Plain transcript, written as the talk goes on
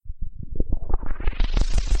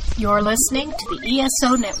You're listening to the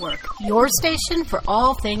ESO Network, your station for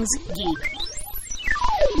all things geek.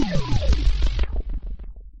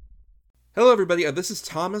 Hello everybody, this is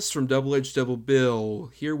Thomas from Double Edge Double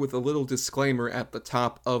Bill, here with a little disclaimer at the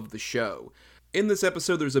top of the show. In this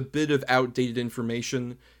episode, there's a bit of outdated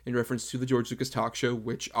information in reference to the George Lucas Talk Show,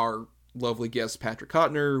 which our lovely guest Patrick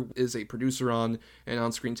Kottner is a producer on and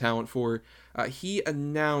on-screen talent for. He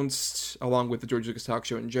announced, along with the George Lucas Talk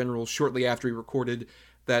Show in general, shortly after he recorded,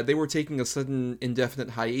 that they were taking a sudden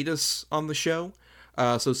indefinite hiatus on the show.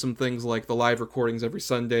 So some things like the live recordings every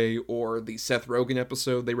Sunday or the Seth Rogen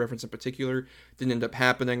episode they reference in particular didn't end up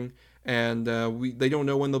happening. And they don't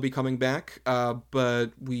know when they'll be coming back, but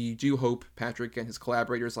we do hope Patrick and his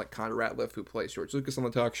collaborators like Conor Ratliff, who plays George Lucas on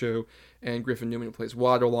the talk show, and Griffin Newman, who plays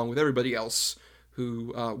Watto, along with everybody else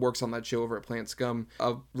who works on that show over at Plant Scum,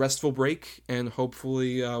 a restful break, and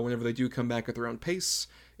hopefully whenever they do come back at their own pace,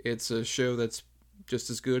 it's a show that's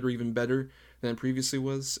just as good or even better than it previously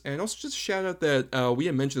was. And also just a shout out that we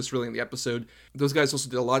didn't mention this really in the episode. Those guys also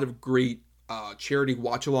did a lot of great charity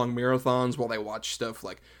watch-along marathons while they watch stuff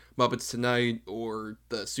like Muppets Tonight or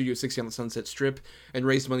the Studio 60 on the Sunset Strip and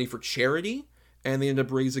raised money for charity. And they ended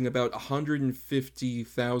up raising about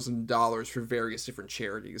 $150,000 for various different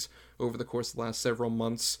charities over the course of the last several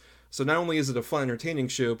months. So not only is it a fun, entertaining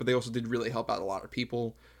show, but they also did really help out a lot of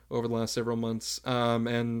people over the last several months.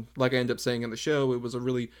 And like I ended up saying in the show, it was a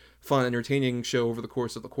really fun, entertaining show over the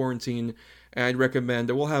course of the quarantine. And I'd recommend,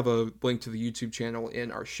 and we'll have a link to the YouTube channel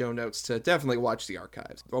in our show notes to definitely watch the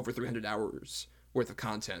archives. Over 300 hours worth of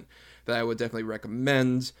content that I would definitely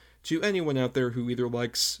recommend to anyone out there who either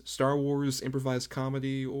likes Star Wars, improvised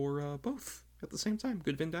comedy, or both at the same time.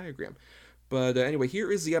 Good Venn diagram. But anyway,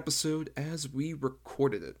 here is the episode as we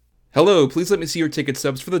recorded it. Hello, please let me see your ticket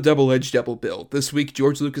stubs for the Double Edge Double Bill. This week,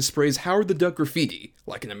 George Lucas sprays Howard the Duck graffiti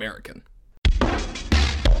like an American.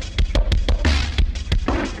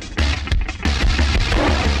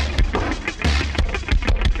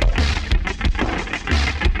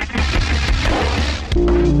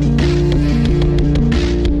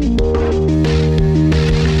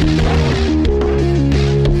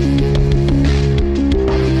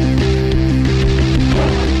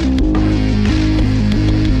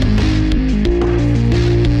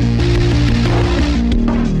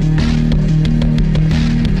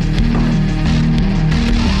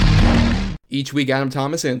 Each week, Adam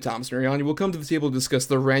Thomas and Thomas Mariani will come to the table to discuss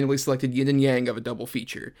the randomly selected yin and yang of a double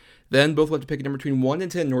feature. Then, both will have to pick a number between 1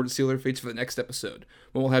 and 10 in order to seal their fates for the next episode,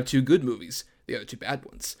 when we'll have 2 good movies, the other 2 bad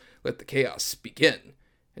ones. Let the chaos begin.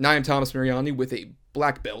 And I am Thomas Mariani with a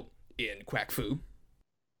black belt in Quack Fu.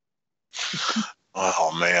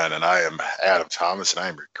 Oh, man, and I am Adam Thomas, and I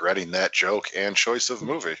am regretting that joke and choice of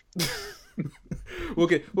movie. We'll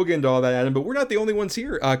get into all that, Adam, but we're not the only ones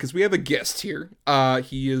here, because we have a guest here.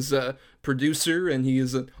 He is a producer, and he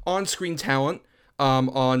is an on-screen talent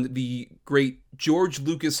on the great George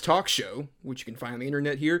Lucas Talk Show, which you can find on the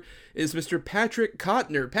internet here, is Mr. Patrick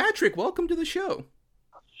Kottner. Patrick, welcome to the show.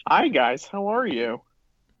 Hi, guys. How are you?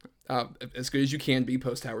 As good as you can be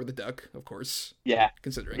post Howard the Duck, of course. Yeah.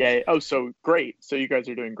 Considering. Yeah. Oh, so great. So you guys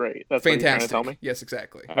are doing great. That's fantastic. What you're trying to tell me? Yes,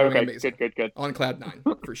 exactly. Okay, amazing. Good. On cloud 9,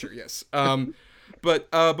 for sure, yes.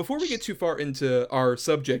 But before we get too far into our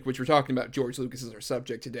subject, which we're talking about, George Lucas is our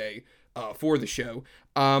subject today for the show,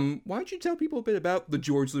 why don't you tell people a bit about the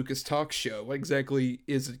George Lucas Talk Show? What exactly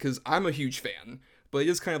is it? Because I'm a huge fan, but it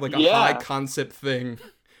is kind of like a high-concept thing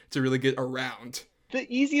to really get around. The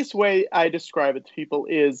easiest way I describe it to people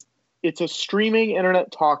is it's a streaming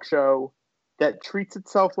internet talk show that treats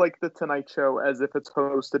itself like The Tonight Show as if it's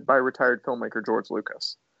hosted by retired filmmaker George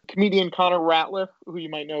Lucas. Comedian Conor Ratliff, who you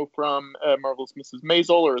might know from Marvelous Mrs.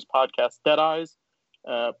 Maisel or his podcast Dead Eyes,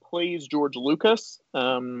 plays George Lucas,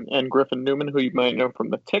 and Griffin Newman, who you might know from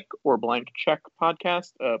the Tick or Blank Check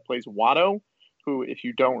podcast, plays Watto, who, if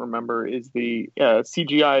you don't remember, is the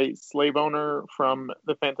CGI slave owner from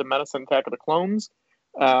The Phantom Menace and Attack of the Clones.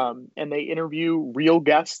 And they interview real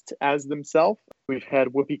guests as themselves. We've had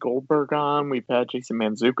Whoopi Goldberg on. We've had Jason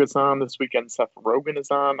Mantzoukas on. This weekend, Seth Rogen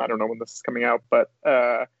is on. I don't know when this is coming out, but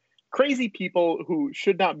crazy people who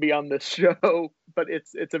should not be on this show. But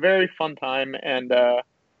it's a very fun time, and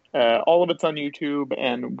all of it's on YouTube.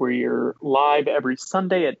 And we're live every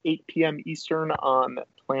Sunday at 8 p.m. Eastern on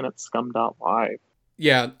planetscum.live.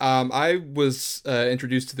 Yeah, I was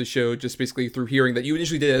introduced to the show just basically through hearing that you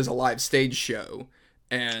initially did it as a live stage show.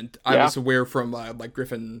 And I was aware from like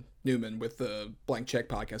Griffin Newman with the Blank Check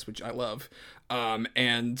podcast, which I love.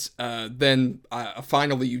 And then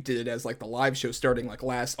finally you did it as like the live show starting like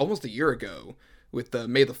almost a year ago with the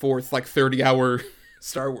May the 4th, like 30-hour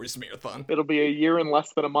Star Wars marathon. It'll be a year in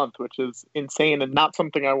less than a month, which is insane and not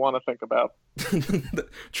something I want to think about.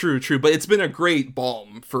 True, but it's been a great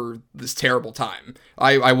balm for this terrible time.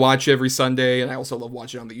 I watch every Sunday, and I also love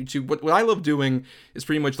watching on the YouTube. What I love doing is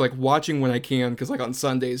pretty much like watching when I can, because like on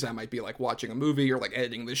Sundays I might be like watching a movie or like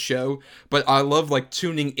editing this show, but I love like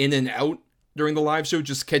tuning in and out during the live show,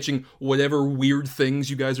 just catching whatever weird things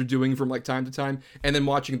you guys are doing from like time to time, and then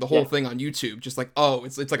watching the whole thing on YouTube, just like, oh,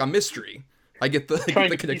 it's like a mystery. I get the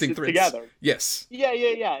connecting threads together. Yes. Yeah.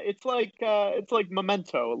 It's like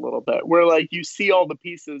Memento a little bit, where like you see all the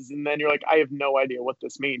pieces and then you're like, I have no idea what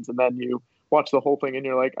this means, and then you watch the whole thing and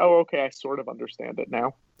you're like, oh, okay, I sort of understand it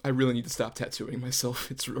now. I really need to stop tattooing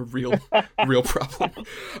myself. It's a real problem.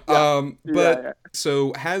 But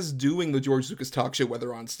so has doing the George Lucas talk show,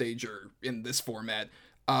 whether on stage or in this format,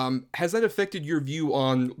 has that affected your view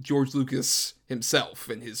on George Lucas himself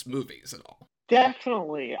and his movies at all?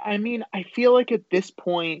 Definitely. I mean, I feel like at this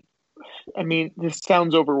point, I mean, this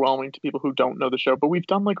sounds overwhelming to people who don't know the show, but we've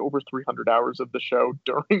done like over 300 hours of the show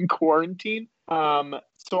during quarantine.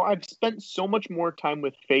 So I've spent so much more time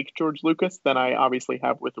with fake George Lucas than I obviously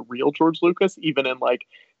have with real George Lucas, even in like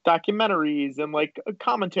documentaries and like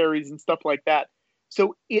commentaries and stuff like that.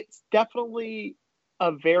 So it's definitely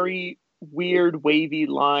a very weird, wavy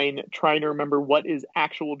line trying to remember what is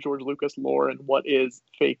actual George Lucas lore and what is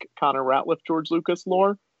fake Connor Ratliff George Lucas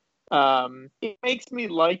lore. It makes me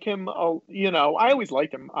like him, you know, I always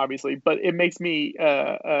liked him, obviously, but it makes me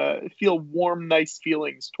feel warm, nice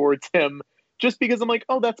feelings towards him just because I'm like,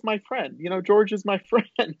 oh, that's my friend. You know, George is my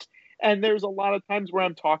friend. And there's a lot of times where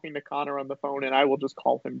I'm talking to Connor on the phone and I will just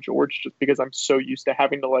call him George just because I'm so used to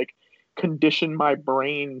having to like condition my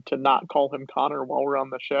brain to not call him Connor while we're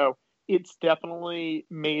on the show. It's definitely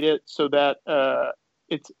made it so that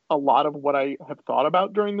it's a lot of what I have thought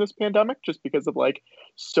about during this pandemic, just because of like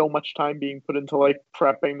so much time being put into like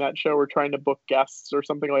prepping that show or trying to book guests or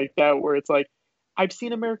something like that, where it's like, I've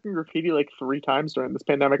seen American Graffiti like 3 times during this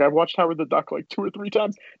pandemic. I've watched Howard the Duck like 2 or 3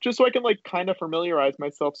 times just so I can like kind of familiarize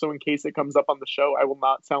myself. So in case it comes up on the show, I will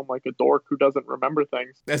not sound like a dork who doesn't remember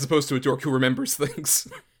things. As opposed to a dork who remembers things.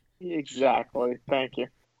 Exactly. Thank you.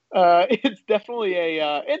 It's definitely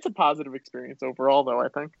it's a positive experience overall, though.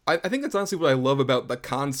 I think that's honestly what I love about the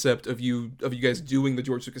concept of you guys doing the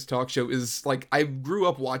George Lucas talk show. Is like, I grew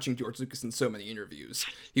up watching George Lucas in so many interviews.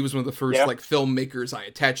 He was one of the first like filmmakers I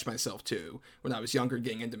attached myself to when I was younger,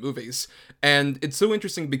 getting into movies. And it's so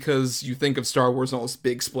interesting because you think of Star Wars and all this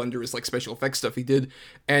big splendorous like special effects stuff he did,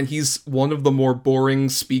 and he's one of the more boring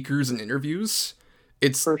speakers in interviews.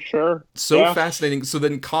 It's for sure so fascinating. So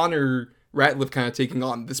then Connor Ratliff kind of taking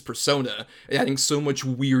on this persona and adding so much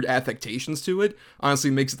weird affectations to it honestly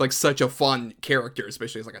makes it like such a fun character,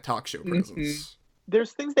 especially as like a talk show presence. Mm-hmm.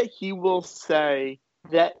 There's things that he will say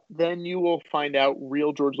that then you will find out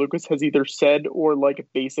real George Lucas has either said or like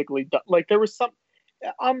basically done. Like there was some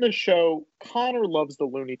on the show, Connor loves the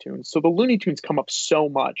Looney Tunes, so the Looney Tunes come up so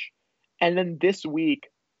much. And then this week,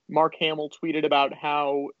 Mark Hamill tweeted about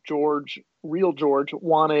how real George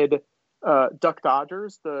wanted Duck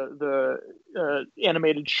Dodgers, the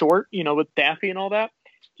animated short, you know, with Daffy and all that.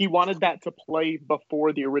 He wanted that to play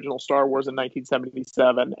before the original Star Wars in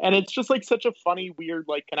 1977. And it's just like such a funny, weird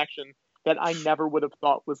like connection that I never would have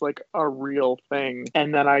thought was like a real thing.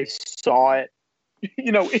 And then I saw it,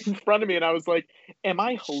 you know, in front of me and I was like, am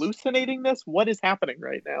I hallucinating this? What is happening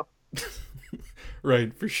right now?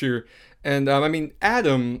 Right, for sure. And I mean,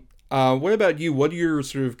 Adam, what about you? What are your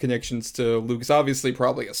sort of connections to Lucas? Obviously,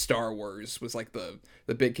 probably a Star Wars was like the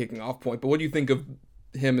big kicking off point. But what do you think of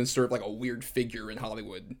him as sort of like a weird figure in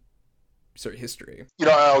Hollywood sort of history? You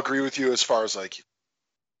know, I'll agree with you as far as like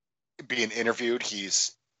being interviewed.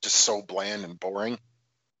 He's just so bland and boring.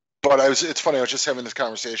 But it's funny. I was just having this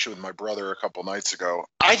conversation with my brother a couple nights ago.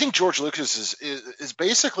 I think George Lucas is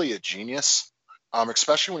basically a genius.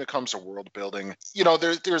 Especially when it comes to world building. You know,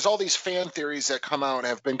 there's all these fan theories that come out and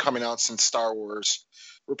have been coming out since Star Wars,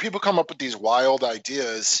 where people come up with these wild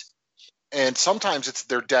ideas, and sometimes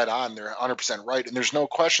they're dead on, they're 100% right, and there's no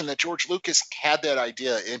question that George Lucas had that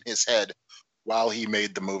idea in his head while he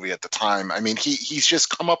made the movie at the time. I mean, he's just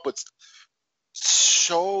come up with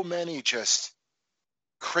so many just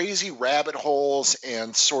crazy rabbit holes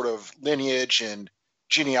and sort of lineage and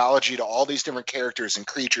genealogy to all these different characters and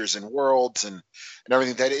creatures and worlds and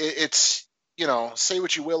everything that it's, you know, say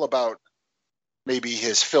what you will about maybe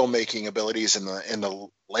his filmmaking abilities in the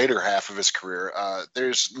later half of his career.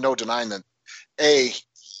 There's no denying that A,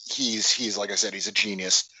 he's like I said, he's a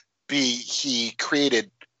genius. B, he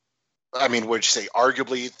created, I mean, would you say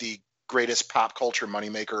arguably the greatest pop culture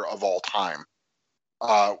moneymaker of all time,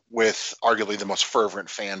 with arguably the most fervent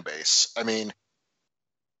fan base. I mean,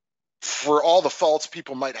 for all the faults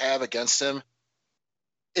people might have against him,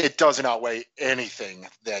 it doesn't outweigh anything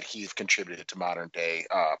that he's contributed to modern day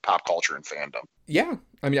pop culture and fandom. Yeah,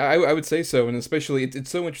 I mean, I would say so, and especially it's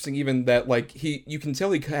so interesting even that like you can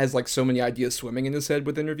tell he has like so many ideas swimming in his head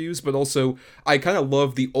with interviews, but also I kind of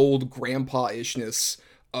love the old grandpa-ishness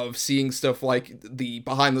of seeing stuff like the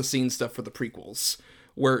behind the scenes stuff for the prequels,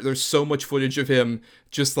 where there's so much footage of him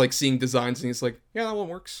just like seeing designs and he's like, yeah, that one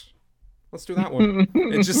works. Let's do that one.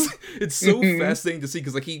 It's so fascinating to see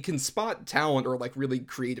because like he can spot talent or like really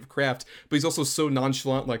creative craft, but he's also so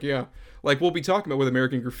nonchalant. Like, yeah, like we'll be talking about with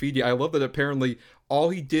American Graffiti. I love that apparently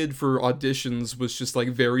all he did for auditions was just like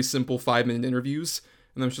very simple 5-minute interviews,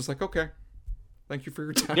 and then it's just like, okay, thank you for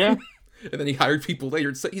your time. Yeah. And then he hired people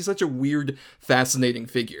later. He's such a weird, fascinating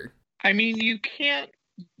figure. I mean, you can't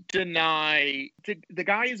deny the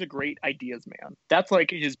guy is a great ideas man. That's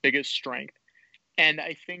like his biggest strength. And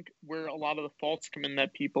I think where a lot of the faults come in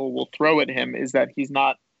that people will throw at him is that he's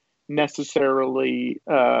not necessarily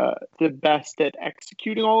the best at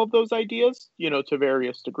executing all of those ideas, you know, to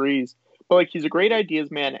various degrees. But like he's a great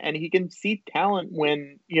ideas man, and he can see talent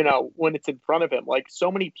when, you know, when it's in front of him. Like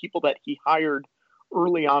so many people that he hired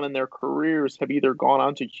early on in their careers have either gone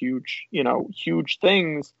on to huge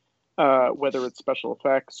things, whether it's special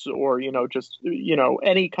effects or, you know, just, you know,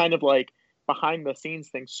 any kind of like behind the scenes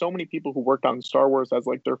thing. So many people who worked on Star Wars as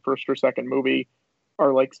like their first or second movie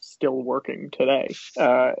are like still working today.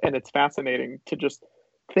 And it's fascinating to just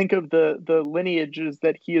think of the lineages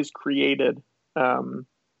that he has created, you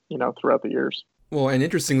know, throughout the years. Well, and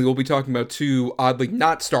interestingly, we'll be talking about two oddly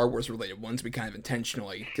not Star Wars related ones. We kind of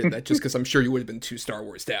intentionally did that just because I'm sure you would have been too Star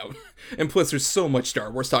Wars out. And plus, there's so much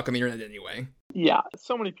Star Wars talk on the internet anyway. Yeah,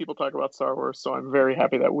 so many people talk about Star Wars, so I'm very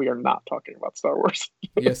happy that we are not talking about Star Wars.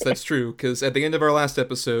 Yes, that's true, because at the end of our last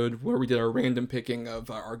episode, where we did our random picking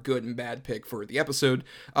of our good and bad pick for the episode,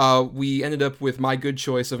 we ended up with my good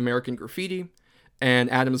choice of American Graffiti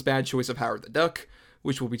and Adam's bad choice of Howard the Duck,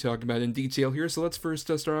 which we'll be talking about in detail here. So let's first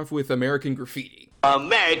start off with American Graffiti.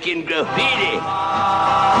 American Graffiti!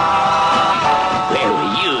 Where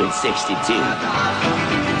were you in 62?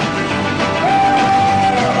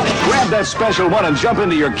 Grab that special one and jump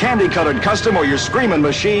into your candy-colored custom or your screaming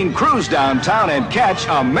machine, cruise downtown and catch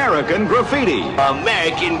American Graffiti.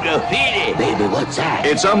 American Graffiti! Baby, what's that?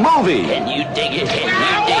 It's a movie. Can you dig it? Can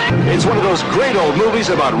you dig it? It's one of those great old movies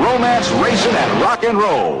about romance, racing, and rock and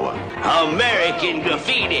roll. American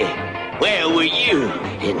Graffiti! Where were you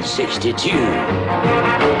in 62?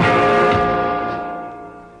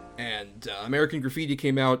 And American Graffiti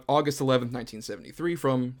came out August 11th, 1973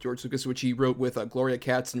 from George Lucas, which he wrote with Gloria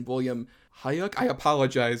Katz and William Hayek. I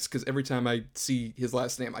apologize, because every time I see his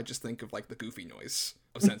last name, I just think of like the goofy noise,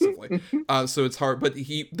 ostensibly. So it's hard, but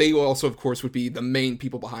they also, of course, would be the main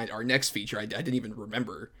people behind our next feature. I didn't even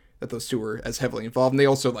remember that those two were as heavily involved. And they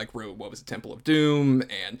also like wrote, what was it, Temple of Doom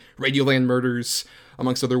and Radioland Murders,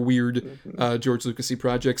 amongst other weird George Lucas-y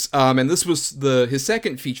projects. And this was his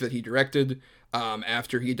second feature that he directed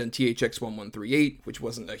after he had done THX 1138, which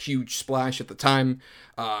wasn't a huge splash at the time.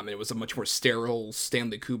 It was a much more sterile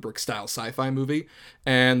Stanley Kubrick-style sci-fi movie.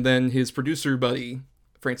 And then his producer buddy,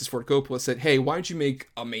 Francis Ford Coppola, said, hey, why don't you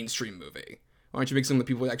make a mainstream movie? Why don't you make something that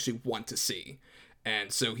people actually want to see?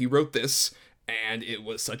 And so he wrote this, and it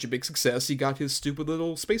was such a big success, he got his stupid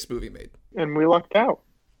little space movie made. And we lucked out.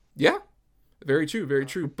 Yeah, very true, very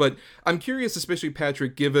true. But I'm curious, especially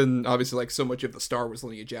Patrick, given obviously like so much of the Star Wars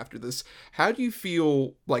lineage after this, how do you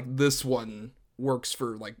feel like this one works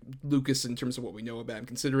for like Lucas in terms of what we know about him,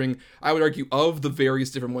 considering I would argue of the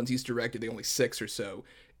various different ones he's directed, the only 6 or so,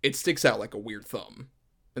 it sticks out like a weird thumb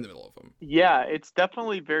in the middle of them. Yeah, it's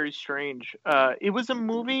definitely very strange. It was a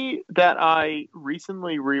movie that I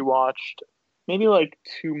recently rewatched maybe like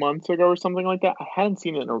 2 months ago or something like that. I hadn't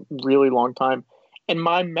seen it in a really long time. And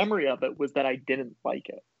my memory of it was that I didn't like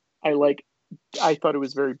it. I thought it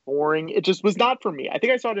was very boring. It just was not for me. I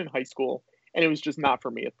think I saw it in high school, and it was just not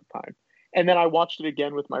for me at the time. And then I watched it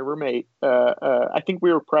again with my roommate. I think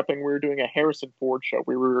we were prepping. We were doing a Harrison Ford show.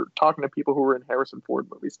 We were talking to people who were in Harrison Ford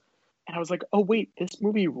movies. And I was like, oh, wait, this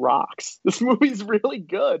movie rocks. This movie's really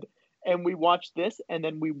good. And we watched this, and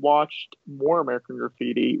then we watched more American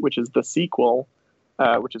Graffiti, which is the sequel,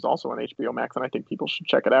 which is also on HBO Max. And I think people should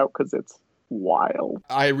check it out because it's wild.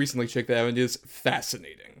 I recently checked that out, and it is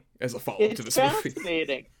fascinating as a follow-up to this movie. It's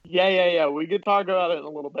fascinating. Yeah. We could talk about it in a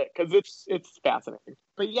little bit because it's fascinating.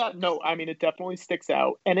 But yeah, no, I mean, it definitely sticks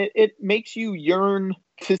out. And it makes you yearn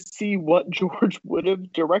to see what George would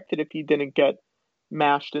have directed if he didn't get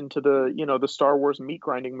mashed into the, you know, the Star Wars meat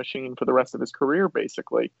grinding machine for the rest of his career,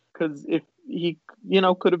 basically. Because if he, you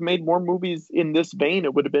know, could have made more movies in this vein,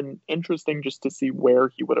 it would have been interesting just to see where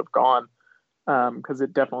he would have gone. Because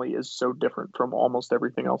it definitely is so different from almost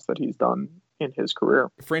everything else that he's done in his career.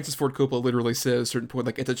 Francis Ford Coppola literally says at a certain point,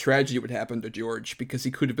 like, it's a tragedy what happened to George, because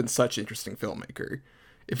he could have been such an interesting filmmaker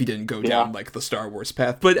if he didn't go down, like, the Star Wars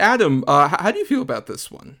path. But Adam, how do you feel about this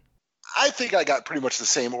one? I think I got pretty much the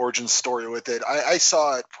same origin story with it. I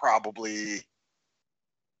saw it probably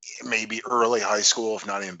maybe early high school, if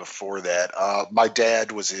not even before that. My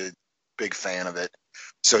dad was a big fan of it,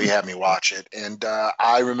 so he had me watch it. And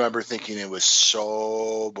I remember thinking it was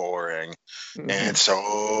so boring and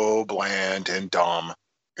so bland and dumb.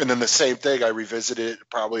 And then the same thing, I revisited it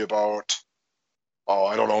probably about,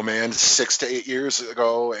 I don't know, man, 6 to 8 years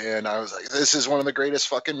ago. And I was like, this is one of the greatest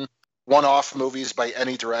fucking one-off movies by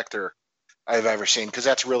any director I've ever seen, because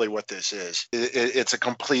that's really what this is. It's a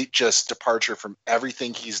complete just departure from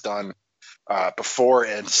everything he's done before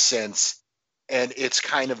and since, and it's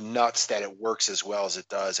kind of nuts that it works as well as it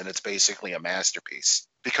does, and it's basically a masterpiece,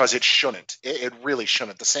 because it shouldn't. It really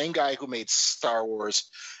shouldn't. The same guy who made Star Wars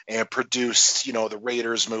and produced, you know, the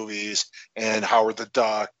Raiders movies and Howard the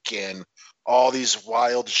Duck and all these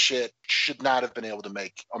wild shit should not have been able to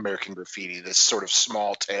make American Graffiti, this sort of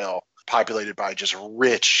small tale populated by just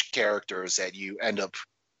rich characters that you end up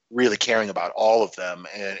really caring about all of them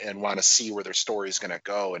and want to see where their story is going to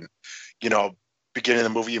go. And, you know, beginning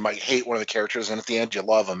of the movie, you might hate one of the characters, and at the end, you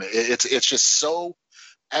love them. It's just so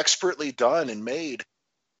expertly done and made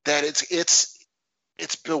that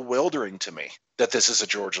it's bewildering to me that this is a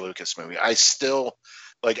George Lucas movie. I still,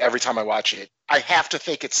 like, every time I watch it, I have to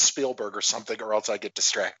think it's Spielberg or something, or else I get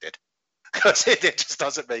distracted, because it just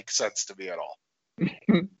doesn't make sense to me at all.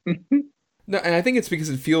 No, and I think it's because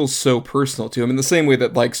it feels so personal to him, in the same way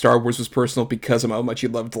that, like, Star Wars was personal because of how much he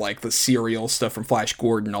loved, like, the serial stuff from Flash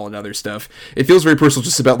Gordon and all that other stuff. It feels very personal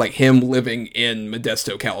just about, like, him living in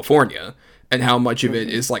Modesto, California, and how much of it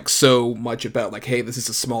is, like, so much about, like, hey, this is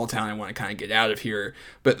a small town, I want to kind of get out of here,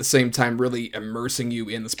 but at the same time really immersing you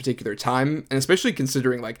in this particular time, and especially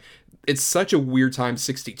considering, like, it's such a weird time,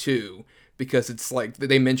 62, because it's like,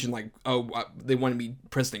 they mentioned, like, they want to meet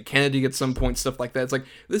President Kennedy at some point, stuff like that. It's like,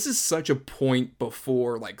 this is such a point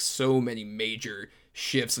before, like, so many major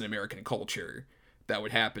shifts in American culture that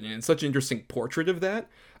would happen, and it's such an interesting portrait of that.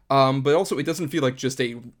 But also, it doesn't feel like just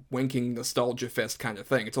a winking nostalgia fest kind of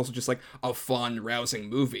thing. It's also just, like, a fun, rousing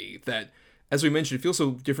movie that, as we mentioned, it feels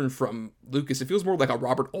so different from Lucas. It feels more like a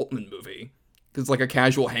Robert Altman movie, because it's like a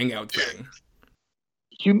casual hangout thing.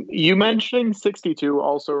 You mentioning 62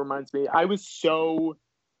 also reminds me, I was so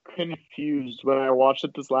confused when I watched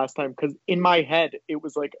it this last time, because in my head, it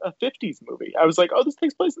was like a 50s movie. I was like, oh, this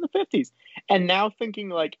takes place in the 50s. And now thinking,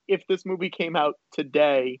 like, if this movie came out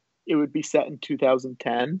today, it would be set in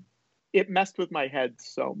 2010. It messed with my head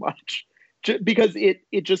so much, because it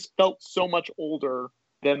just felt so much older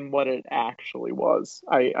than what it actually was.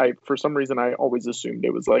 I for some reason, I always assumed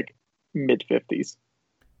it was like mid-50s.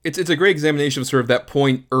 It's a great examination of sort of that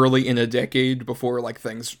point early in a decade before, like,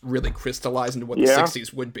 things really crystallize into what the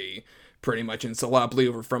 60s would be, pretty much, and it's a lot bleed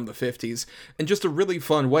over from the 50s, and just a really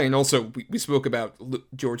fun way. And also, we spoke about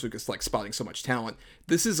George Lucas, like, spotting so much talent.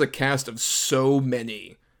 This is a cast of so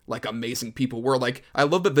many, like, amazing people, where, like, I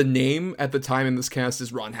love that the name at the time in this cast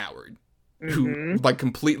is Ron Howard, who, like,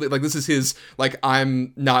 completely, like, this is his, like,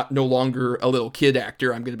 I'm no longer a little kid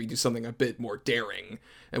actor, I'm gonna do something a bit more daring,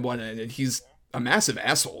 and whatnot, and he's a massive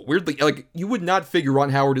asshole. Weirdly, like, you would not figure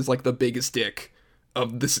Ron Howard is, like, the biggest dick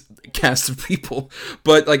of this cast of people,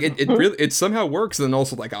 but, like, it really, it somehow works. And then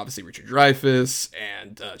also, like, obviously Richard Dreyfuss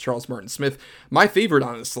and Charles Martin Smith. My favorite,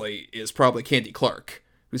 honestly, is probably Candy Clark,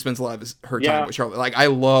 who spends a lot of her time with Charles. Like, I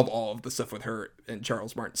love all of the stuff with her and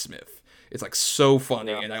Charles Martin Smith. It's, like, so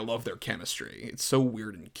funny, and I love their chemistry. It's so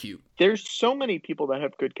weird and cute. There's so many people that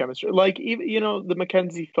have good chemistry. Like, even, you know, the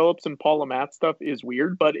Mackenzie Phillips and Paula Matt stuff is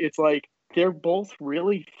weird, but it's like, they're both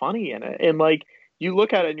really funny in it. And, like, you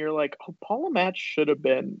look at it and you're like, oh, Paula Matt should have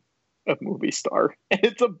been a movie star. And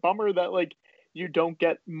it's a bummer that, like, you don't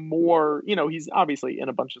get more, you know, he's obviously in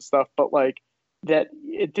a bunch of stuff, but, like, that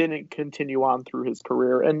it didn't continue on through his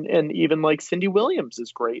career. And even, like, Cindy Williams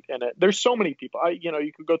is great in it. There's so many people. You know,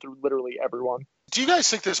 you could go through literally everyone. Do you guys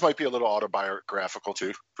think this might be a little autobiographical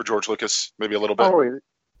too for George Lucas? Maybe a little bit. Oh,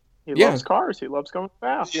 he loves cars. He loves going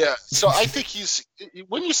fast. Yeah. So I think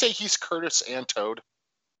wouldn't you say he's Curtis and Toad?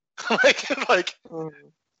 like,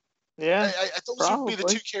 yeah. Those would be the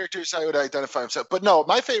two characters I would identify himself. But no,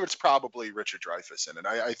 my favorite's probably Richard Dreyfuss in it.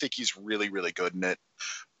 I think he's really, really good in it.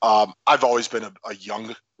 I've always been a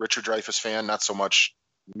young Richard Dreyfuss fan, not so much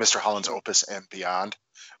Mr. Holland's opus and beyond.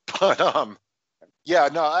 But yeah,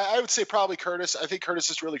 no, I would say probably Curtis. I think Curtis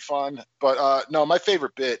is really fun. But no, my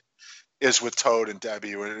favorite bit is with Toad and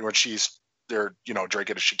Debbie when they're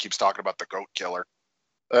drinking and she keeps talking about the goat killer.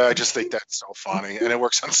 I just think that's so funny, and it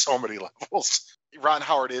works on so many levels. Ron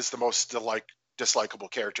Howard is the most dislikable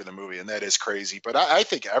character in the movie, and that is crazy. But I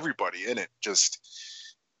think everybody in it just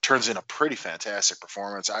turns in a pretty fantastic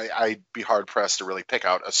performance. I'd be hard pressed to really pick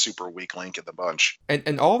out a super weak link in the bunch.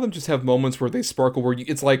 And all of them just have moments where they sparkle, where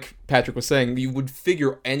it's like Patrick was saying, you would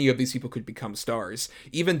figure any of these people could become stars.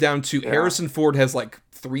 Even down to Harrison Ford has like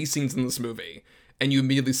 3 scenes in this movie, and you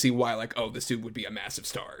immediately see why, like, oh, this dude would be a massive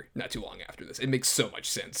star not too long after this. It makes so much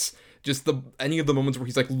sense. Just any of the moments where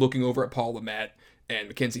he's like looking over at Paul LeMat and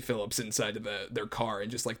Mackenzie Phillips inside of their car,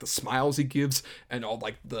 and just like the smiles he gives, and all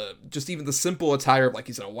like even the simple attire of like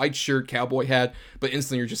he's in a white shirt, cowboy hat, but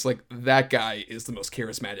instantly you're just like, that guy is the most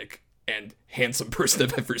charismatic and handsome person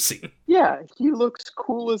I've ever seen. Yeah, he looks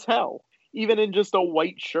cool as hell. Even in just a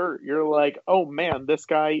white shirt, you're like, oh man, this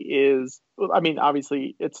guy is, I mean,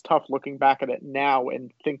 obviously it's tough looking back at it now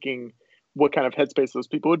and thinking what kind of headspace those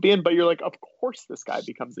people would be in, but you're like, of course this guy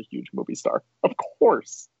becomes a huge movie star. Of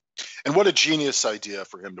course. And what a genius idea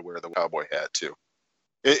for him to wear the cowboy hat too.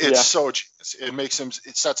 It's so genius.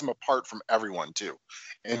 It sets him apart from everyone too.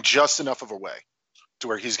 And just enough of a way to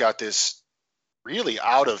where he's got this really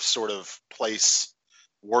out of sort of place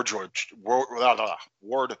wardrobe.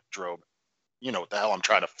 You know what the hell I'm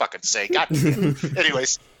trying to fucking say. God damn.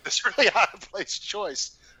 Anyways, this really out of place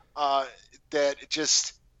choice that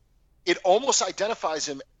it almost identifies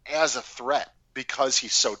him as a threat because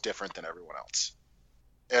he's so different than everyone else.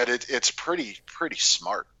 And it's pretty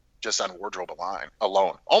smart just on wardrobe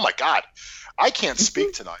alone. Oh my God, I can't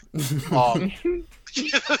speak tonight. I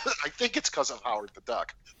think it's because of Howard the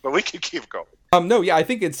Duck, but we can keep going. No, yeah, I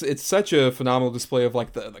think it's such a phenomenal display of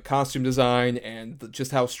like the costume design and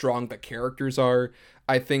just how strong the characters are.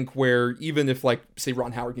 I think where even if like say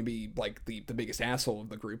Ron Howard can be like the biggest asshole of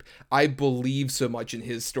the group, I believe so much in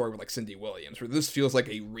his story with like Cindy Williams, where this feels like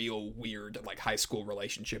a real weird like high school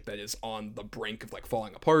relationship that is on the brink of like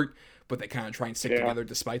falling apart, but they kind of try and stick together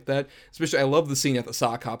despite that. Especially, I love the scene at the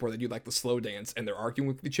sock hop where they do like the slow dance and they're arguing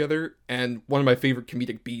with each other. And one of my favorite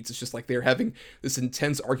comedic beats is just like they're having this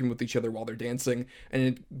intense argument with each other while they're dancing, and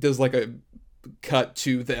it does like a cut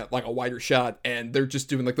to that like a wider shot, and they're just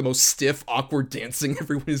doing like the most stiff, awkward dancing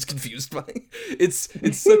everyone is confused by. It's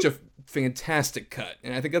such a fantastic cut,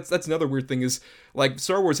 and I think that's another weird thing is like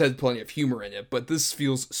Star Wars has plenty of humor in it, but this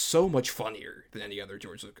feels so much funnier than any other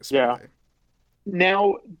George Lucas movie.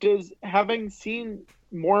 Now, does having seen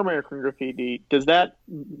more American Graffiti, does that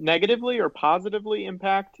negatively or positively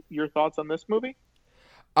impact your thoughts on this movie?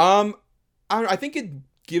 I think it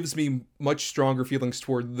gives me much stronger feelings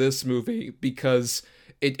toward this movie because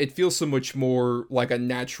it feels so much more like a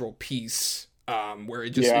natural piece, where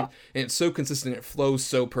it just and it's so consistent, it flows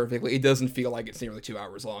so perfectly. It doesn't feel like it's nearly 2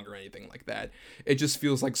 hours long or anything like that. It just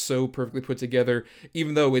feels like so perfectly put together,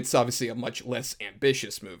 even though it's obviously a much less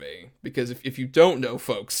ambitious movie. Because if you don't know,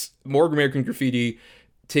 folks, More American Graffiti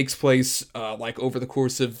takes place like over the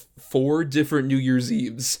course of 4 different New Year's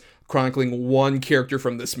Eves, chronicling one character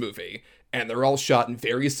from this movie. And they're all shot in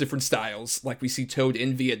various different styles, like we see Toad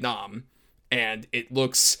in Vietnam, and it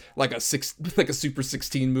looks like a Super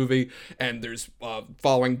 16 movie. And there's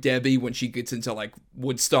following Debbie when she gets into like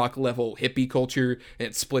Woodstock level hippie culture, and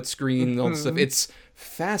it's split screen and all this stuff. It's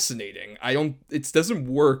fascinating. It doesn't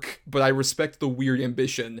work, but I respect the weird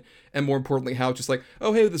ambition, and more importantly, how it's just like,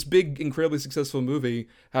 oh hey, this big, incredibly successful movie.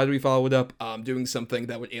 How do we follow it up? Doing something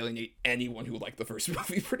that would alienate anyone who liked the first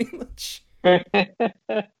movie, pretty much.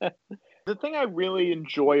 The thing I really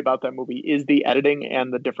enjoy about that movie is the editing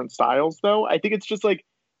and the different styles, though. I think it's just like,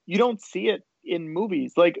 you don't see it in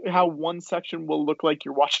movies. Like how one section will look like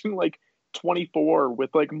you're watching like 24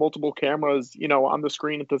 with like multiple cameras, on the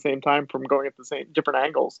screen at the same time from going at the same different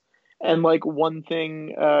angles. And like one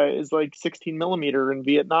thing is like 16 millimeter in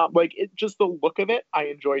Vietnam. Like just the look of it, I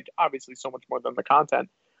enjoyed obviously so much more than the content.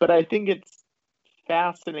 But I think it's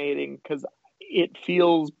fascinating because it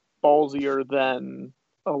feels ballsier than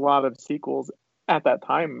a lot of sequels at that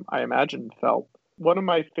time, I imagine, felt. One of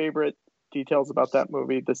my favorite details about that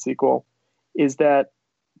movie, the sequel, is that,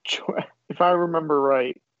 if I remember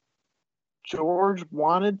right, George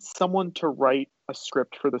wanted someone to write a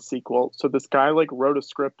script for the sequel. So this guy like wrote a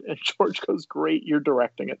script, and George goes, "Great, you're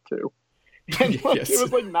directing it too." And it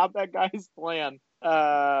was like not that guy's plan.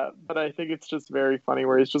 But I think it's just very funny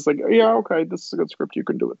where he's just like, "Yeah, okay, this is a good script. You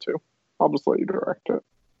can do it too. I'll just let you direct it."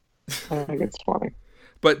 I think it's funny.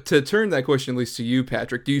 But to turn that question at least to you,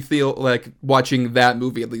 Patrick, do you feel like watching that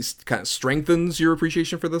movie at least kind of strengthens your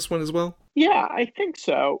appreciation for this one as well? Yeah, I think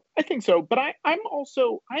so. But I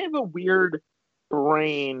have a weird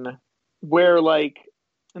brain where, like,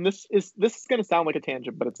 and this is going to sound like a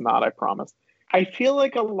tangent, but it's not, I promise. I feel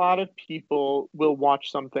like a lot of people will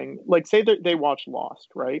watch something, like, say that they watch Lost,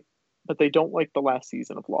 right? But they don't like the last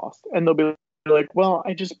season of Lost. And they'll be like, well,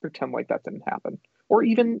 I just pretend like that didn't happen. Or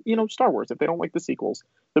even, Star Wars, if they don't like the sequels,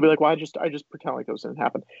 they'll be like, well, I just pretend like those didn't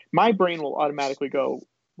happen. My brain will automatically go,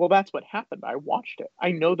 well, that's what happened. I watched it.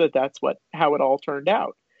 I know that that's how it all turned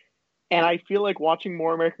out. And I feel like watching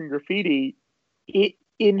More American Graffiti, it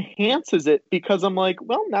enhances it because I'm like,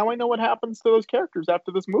 well, now I know what happens to those characters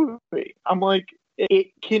after this movie. I'm like,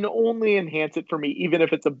 it can only enhance it for me, even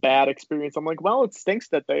if it's a bad experience. I'm like, well, it stinks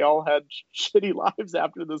that they all had shitty lives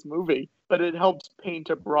after this movie, but it helps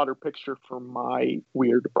paint a broader picture for my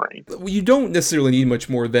weird brain. You don't necessarily need much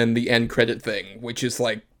more than the end credit thing, which is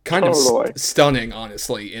like kind of stunning,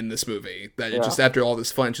 honestly, in this movie. That it just, after all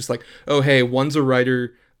this fun, it's just like, oh, hey, one's a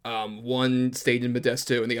writer, one stayed in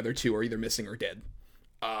Modesto, and the other two are either missing or dead.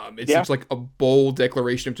 It seems like a bold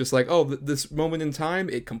declaration of just like, oh, this moment in time,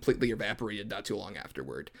 it completely evaporated not too long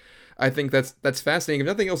afterward. I think that's fascinating. If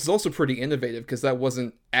nothing else, it's also pretty innovative because that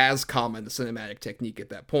wasn't as common a cinematic technique at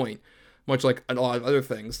that point. Much like a lot of other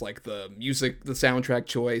things, like the music, the soundtrack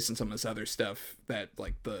choice, and some of this other stuff that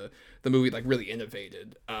like the movie like really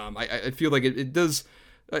innovated. I feel like it does.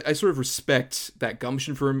 I sort of respect that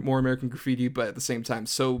gumption for More American Graffiti, but at the same time,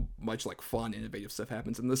 so much like fun, innovative stuff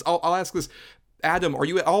happens in this. I'll ask this. Adam, are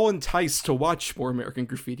you at all enticed to watch More American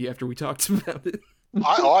Graffiti after we talked about it?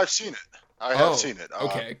 I've seen it. I have seen it.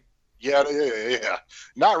 Okay. Yeah.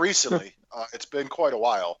 Not recently. It's been quite a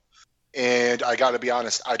while. And I got to be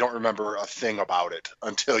honest, I don't remember a thing about it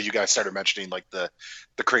until you guys started mentioning like the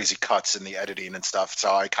crazy cuts and the editing and stuff.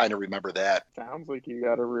 So I kind of remember that. Sounds like you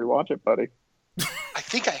got to rewatch it, buddy. I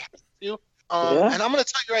think I have to. And I'm going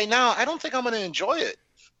to tell you right now, I don't think I'm going to enjoy it.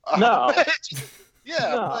 No. But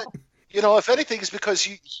if anything, it's because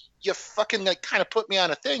you fucking like kind of put me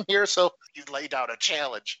on a thing here, so you laid out a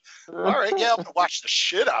challenge. All right, I'm gonna watch the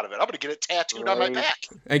shit out of it. I'm gonna get it tattooed on my back.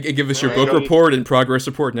 And give us your book report and progress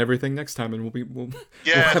report and everything next time, and we'll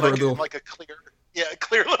have like a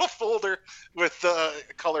clear little folder with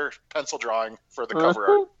color pencil drawing for the cover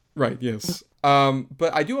art. Right. Yes.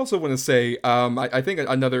 But I do also want to say, I think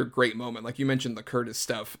another great moment, like you mentioned the Curtis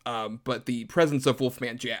stuff, but the presence of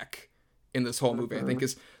Wolfman Jack in this whole movie, I think,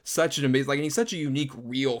 is such an amazing, and he's such a unique,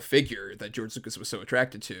 real figure that George Lucas was so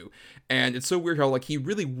attracted to. And it's so weird how, like, he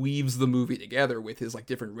really weaves the movie together with his, like,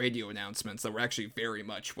 different radio announcements that were actually very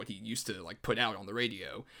much what he used to, like, put out on the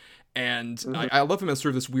radio. And I love him as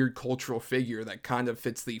sort of this weird cultural figure that kind of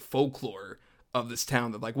fits the folklore of this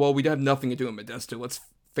town that, like, well, we have nothing to do in Modesto, let's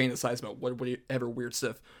fantasize about whatever weird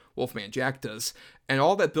stuff Wolfman Jack does. And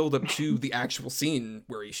all that build up to the actual scene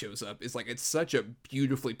where he shows up is like, it's such a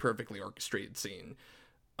beautifully, perfectly orchestrated scene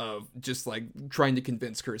of just like trying to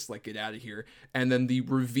convince Curtis, like, get out of here. And then the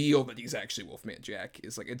reveal that he's actually Wolfman Jack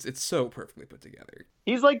is like, it's so perfectly put together.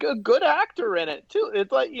 He's like a good actor in it too.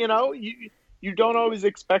 It's like, you don't always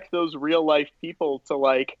expect those real life people to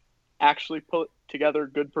like actually put together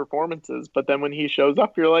good performances. But then when he shows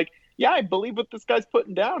up, you're like, yeah, I believe what this guy's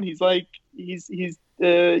putting down. He's like,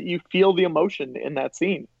 you feel the emotion in that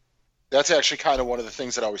scene. That's actually kind of one of the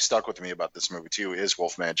things that always stuck with me about this movie too, is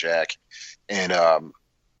Wolfman Jack. And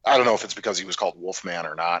I don't know if it's because he was called Wolfman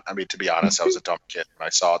or not. I mean, to be honest, I was a dumb kid when I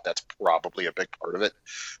saw it. That's probably a big part of it.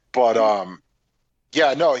 But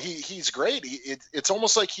he's great. It's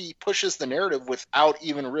almost like he pushes the narrative without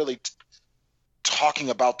even really talking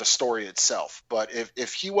about the story itself. But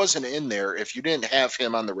if he wasn't in there, if you didn't have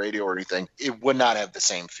him on the radio or anything, it would not have the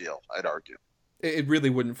same feel, I'd argue. It really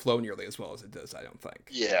wouldn't flow nearly as well as it does, I don't think.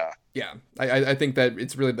 Yeah. Yeah. I think that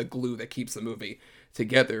it's really the glue that keeps the movie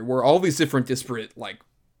together, where all these different disparate, like,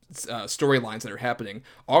 storylines that are happening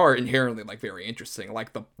are inherently, like, very interesting.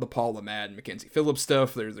 Like the Paul Le Mad and Mackenzie Phillips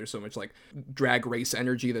stuff. There's so much, like, drag race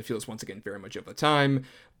energy that feels, once again, very much of the time.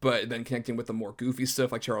 But then connecting with the more goofy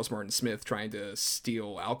stuff, like Charles Martin Smith trying to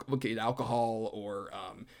steal alcohol, or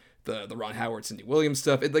the Ron Howard, Cindy Williams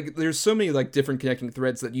stuff. There's so many, like, different connecting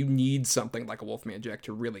threads that you need something like a Wolfman Jack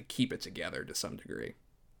to really keep it together to some degree.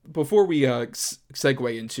 Before we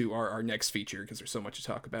segue into our next feature, because there's so much to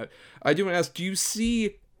talk about, I do want to ask, do you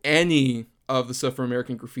see any of the stuff from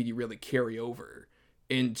American Graffiti really carry over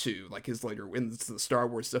into, like, his later, into the Star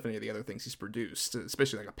Wars stuff, and any of the other things he's produced,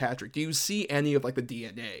 especially like a Patrick? Do you see any of, like, the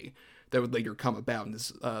DNA that would later come about in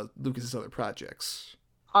this, Lucas's other projects?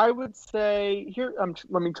 I would say here.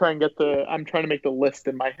 Let me try and I'm trying to make the list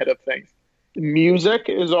in my head of things. Music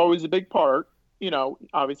is always a big part.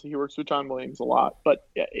 Obviously he works with John Williams a lot, but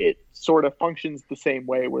it sort of functions the same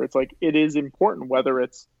way where it's like it is important whether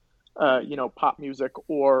it's pop music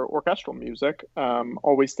or orchestral music.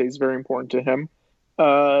 Always stays very important to him.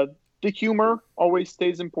 The humor always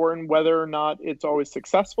stays important. Whether or not it's always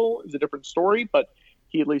successful is a different story, but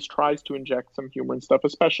he at least tries to inject some humor and stuff,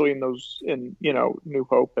 especially in New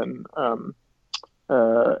Hope and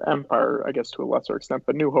Empire, I guess, to a lesser extent,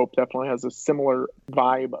 but New Hope definitely has a similar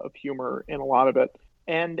vibe of humor in a lot of it.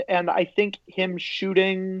 And I think him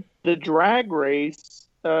shooting the drag race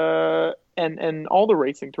and all the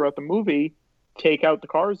racing throughout the movie, take out the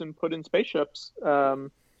cars and put in spaceships, and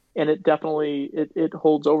it definitely it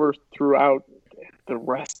holds over throughout the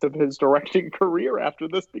rest of his directing career after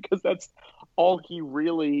this, because that's all he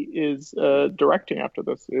really is directing after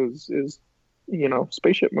this is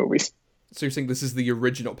spaceship movies. So you're saying this is the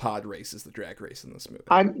original pod race, is the drag race in this movie?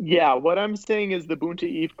 What I'm saying is the Boonta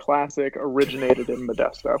Eve classic originated in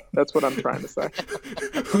Modesto. That's what I'm trying to say.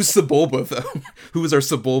 Who's Sebulba, though? Who is our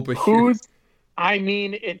Sebulba here?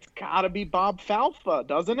 It's gotta be Bob Falfa,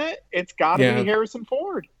 doesn't it? It's gotta be Harrison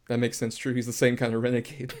Ford. That makes sense, true. He's the same kind of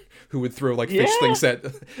renegade who would throw fish things at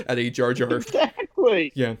a Jar Jar.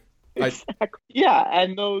 Exactly. Yeah. Exactly.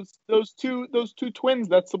 And those two twins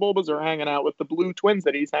that Sebulbas are hanging out with, the blue twins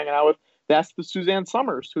that he's hanging out with, that's the Suzanne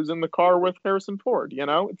Summers who's in the car with Harrison Ford.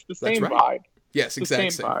 It's the same vibe. Yes, exactly.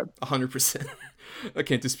 Same vibe. 100%. I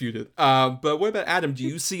can't dispute it. But what about Adam? Do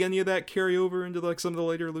you see any of that carry over into some of the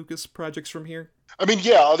later Lucas projects from here? I mean,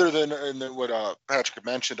 yeah. Other than what Patrick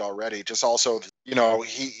mentioned already, just also,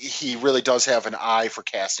 he really does have an eye for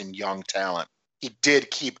casting young talent. He did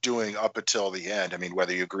keep doing up until the end. I mean,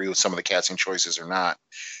 whether you agree with some of the casting choices or not,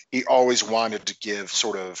 he always wanted to give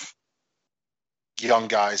sort of young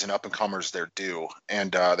guys and up and comers their due,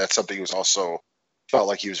 and that's something he was also felt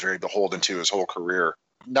like he was very beholden to his whole career.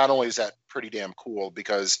 Not only is that pretty damn cool,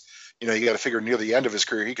 because you got to figure near the end of his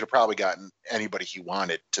career he could have probably gotten anybody he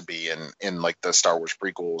wanted to be in like the Star Wars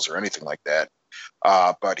prequels or anything like that,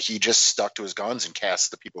 but he just stuck to his guns and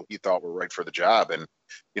cast the people he thought were right for the job. And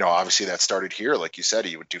obviously that started here. Like you said,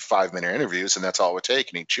 he would do 5-minute interviews and that's all it would take,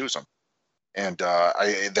 and he'd choose them. And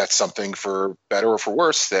that's something, for better or for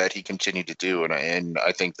worse, that he continued to do. And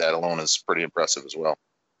I think that alone is pretty impressive as well.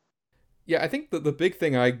 Yeah, I think the big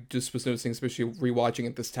thing I just was noticing, especially rewatching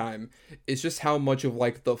it this time, is just how much of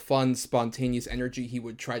the fun, spontaneous energy he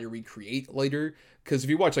would try to recreate later. Because if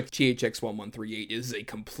you watch THX 1138, it is a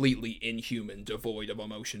completely inhuman, devoid of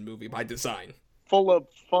emotion movie by design. Full of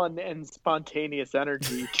fun and spontaneous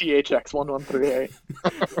energy, THX 1138.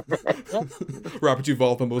 Robert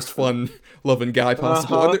Duvall, the most fun-loving guy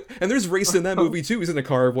possible. Uh-huh. And there's race in that movie, too. He's in a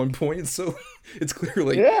car at one point, so it's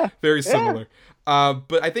clearly very similar.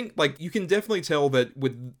 But I think, you can definitely tell that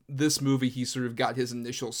with this movie, he sort of got his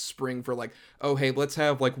initial spring for, oh, hey, let's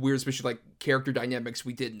have, weird, especially, character dynamics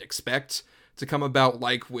we didn't expect to come about,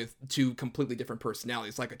 with two completely different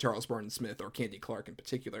personalities, like a Charles Barton Smith or Candy Clark in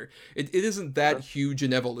particular. It isn't that huge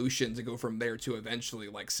an evolution to go from there to eventually,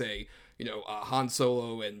 say, Han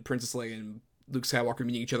Solo and Princess Leia and Luke Skywalker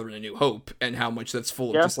meeting each other in A New Hope, and how much that's full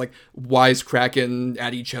of just wisecracking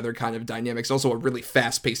at each other kind of dynamics. Also a really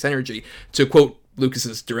fast-paced energy. To quote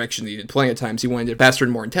Lucas's direction that he did plenty of times, he wanted it faster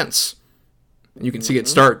and more intense. And you can see it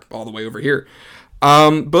start all the way over here.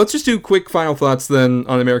 But let's just do quick final thoughts then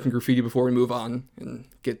on American Graffiti before we move on and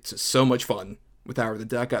get to so much fun with Hour of the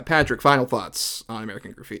Duck. Patrick, final thoughts on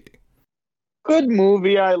American Graffiti. Good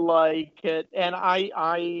movie. I like it. And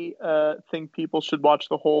I think people should watch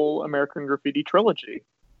the whole American Graffiti trilogy.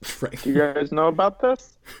 Right. Do you guys know about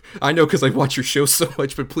this? I know because I watch your show so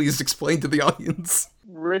much, but please explain to the audience.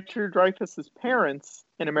 Richard Dreyfuss's parents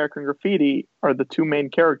in American Graffiti are the two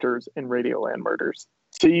main characters in Radioland Murders.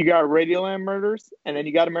 So you got Radioland Murders, and then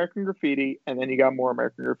you got American Graffiti, and then you got more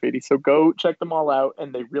American Graffiti. So go check them all out,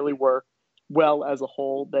 and they really work well as a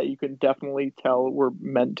whole, that you can definitely tell were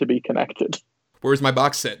meant to be connected. Where's my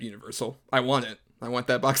box set, Universal? I want it. I want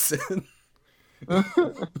that box set.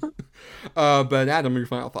 But Adam, your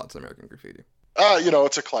final thoughts on American Graffiti?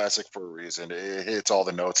 It's a classic for a reason. It hits all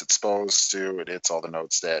the notes it's supposed to. It hits all the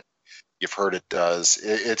notes that you've heard it does.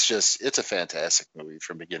 It's a fantastic movie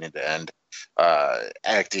from beginning to end.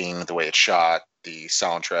 Acting, the way it's shot, the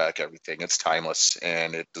soundtrack, everything. It's timeless,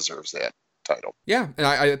 and it deserves that title. Yeah, and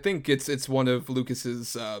I think it's one of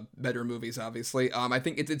Lucas's better movies, obviously. I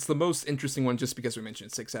think it's the most interesting one just because we mentioned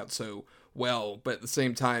it sticks out so well, but at the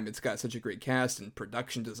same time, it's got such a great cast and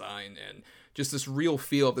production design and just this real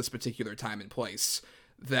feel of this particular time and place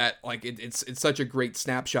that it's such a great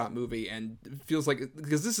snapshot movie, and it feels like,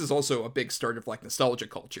 because this is also a big start of nostalgia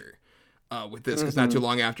culture. with this, because not too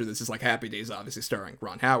long after this is like Happy Days, obviously starring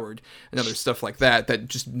Ron Howard and other stuff like that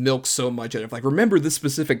just milks so much out of like, remember this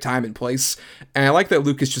specific time and place. And I like that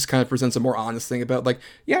Lucas just kind of presents a more honest thing about like,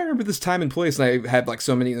 yeah, I remember this time and place, and I had like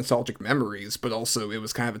so many nostalgic memories, but also it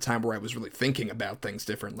was kind of a time where I was really thinking about things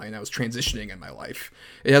differently and I was transitioning in my life.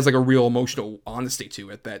 It has like a real emotional honesty to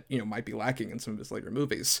it that, you know, might be lacking in some of his later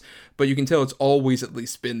movies, but you can tell it's always at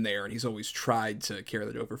least been there, and he's always tried to carry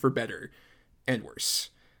that over for better and worse.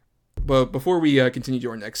 But before we continue to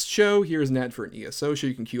our next show, here's an ad for an ESO show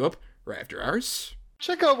you can queue up right after ours.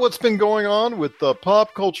 Check out what's been going on with the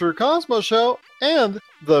Pop Culture Cosmos Show and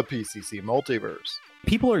the PCC Multiverse.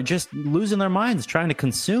 People are just losing their minds trying to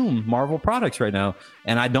consume Marvel products right now,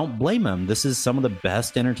 and I don't blame them. This is some of the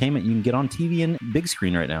best entertainment you can get on TV and big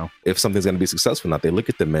screen right now. If something's going to be successful or not, they look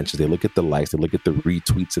at the mentions, they look at the likes, they look at the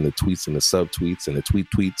retweets and the tweets and the subtweets and the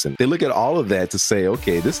tweets, and they look at all of that to say,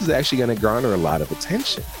 okay, this is actually going to garner a lot of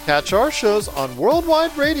attention. Catch our shows on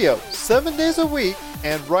Worldwide Radio 7 days a week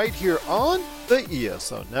and right here on the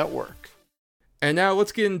ESO Network. And now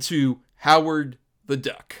let's get into Howard the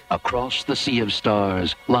Duck. Across the sea of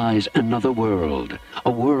stars lies another world,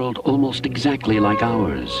 a world almost exactly like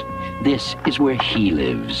ours. This is where he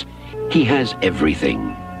lives. He has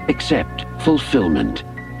everything except fulfillment.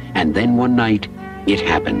 And then one night, it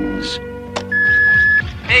happens.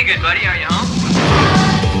 Hey, good buddy, are you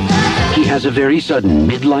home? He has a very sudden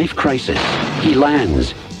midlife crisis. He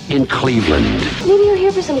lands in Cleveland. Maybe you're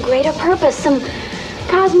here for some greater purpose, some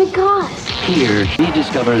cosmic cause. Here, he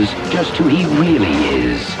discovers just who he really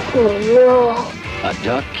is. Oh, no. A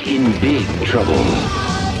duck in big trouble.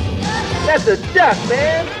 That's a duck,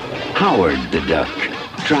 man! Howard the Duck,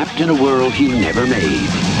 trapped in a world he never made.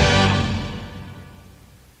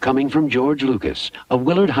 Coming from George Lucas, a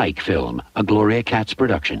Willard Hike film, a Gloria Katz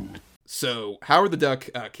production. So, Howard the Duck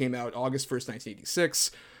came out August 1st, 1986.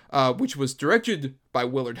 Which was directed by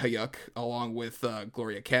Willard Hayek, along with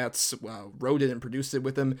Gloria Katz, wrote it and produced it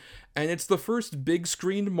with him, and it's the first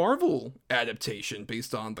big-screen Marvel adaptation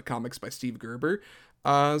based on the comics by Steve Gerber.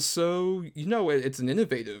 So, you know, it's an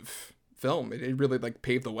innovative film. It really, like,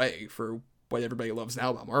 paved the way for what everybody loves now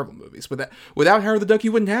about Marvel movies. Without Howard the Duck,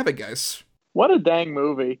 you wouldn't have it, guys. What a dang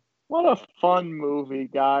movie. What a fun movie,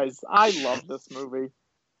 guys. I love this movie.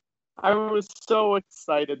 I was so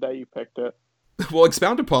excited that you picked it. Well,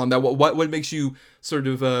 expound upon that. What makes you sort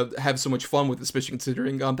of have so much fun with it, especially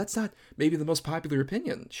considering that's not maybe the most popular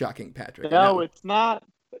opinion? Shocking, Patrick. No, it's not.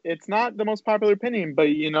 It's not the most popular opinion, but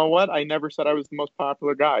you know what? I never said I was the most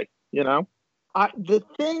popular guy, you know? The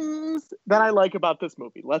things that I like about this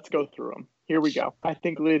movie, let's go through them. Here we go. I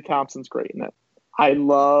think Lea Thompson's great in it. I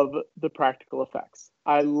love the practical effects.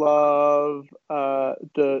 I love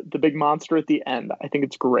the big monster at the end. I think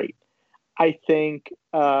it's great. I think,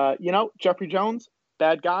 Jeffrey Jones,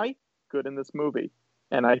 bad guy, good in this movie.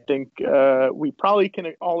 And I think we probably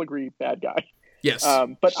can all agree, bad guy. Yes.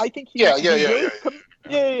 But I think he...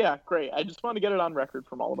 Yeah, great. I just want to get it on record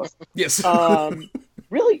from all of us. Yes.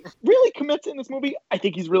 Really, really commits in this movie. I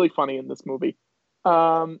think he's really funny in this movie.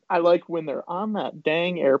 I like when they're on that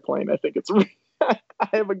dang airplane. I think it's... I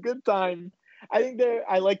have a good time.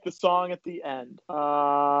 I like the song at the end.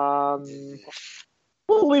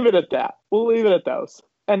 We'll leave it at that. We'll leave it at those.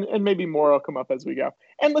 And maybe more will come up as we go.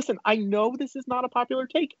 And listen, I know this is not a popular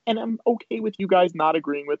take, and I'm okay with you guys not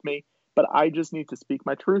agreeing with me, but I just need to speak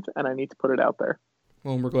my truth, and I need to put it out there.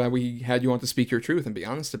 Well, we're glad we had you on to speak your truth and be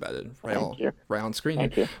honest about it right on screen.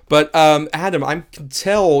 Thank you. But Adam, I can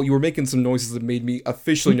tell you were making some noises that made me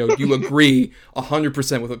officially know you agree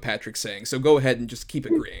 100% with what Patrick's saying. So go ahead and just keep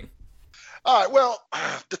agreeing. All right. Well,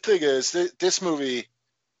 the thing is, this movie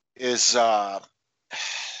is... how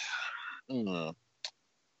do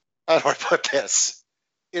I put this?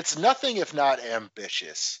 It's nothing if not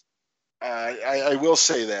ambitious. I will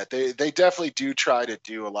say that. They definitely do try to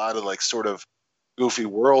do a lot of like sort of goofy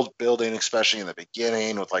world building, especially in the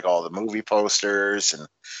beginning with like all the movie posters and,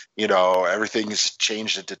 you know, everything's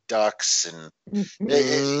changed into ducks and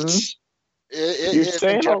you're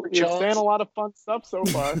saying a lot of fun stuff so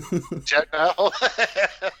far.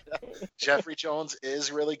 Jeffrey Jones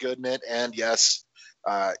is really good in it, and yes,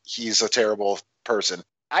 he's a terrible person.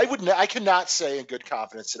 I cannot say in good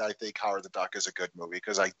confidence that I think Howard the Duck is a good movie,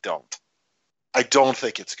 because I don't. I don't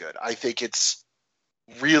think it's good. I think it's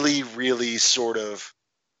really, really sort of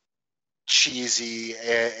cheesy,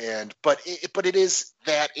 but it is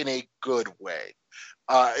that in a good way.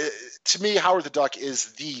 To me, Howard the Duck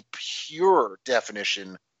is the pure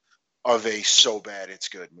definition of a so bad it's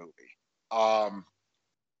good movie.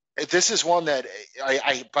 This is one that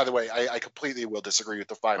I by the way, I completely will disagree with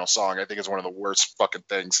the final song. I think it's one of the worst fucking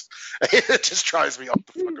things. It just drives me up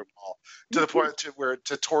the fucking wall to the point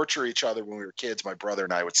to torture each other when we were kids. My brother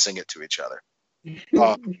and I would sing it to each other.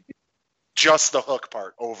 Just the hook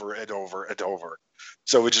part over and over and over.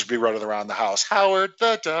 So we'd just be running around the house. Howard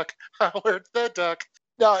the Duck, Howard the Duck.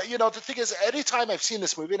 Now, the thing is, anytime I've seen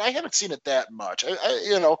this movie, and I haven't seen it that much,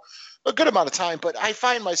 a good amount of time, but I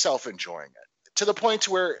find myself enjoying it. To the point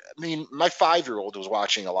where, my 5-year-old was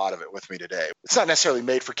watching a lot of it with me today. It's not necessarily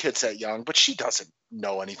made for kids that young, but she doesn't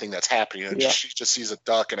know anything that's happening. Yeah. She just sees a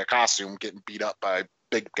duck in a costume getting beat up by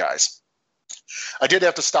big guys. I did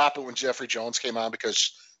have to stop it when Jeffrey Jones came on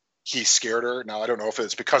because he scared her. Now, I don't know if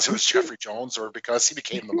it's because it was Jeffrey Jones or because he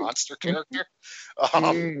became the monster character.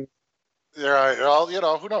 Well,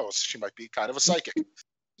 who knows? She might be kind of a psychic.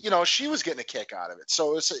 She was getting a kick out of it.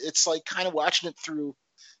 So it's like kind of watching it through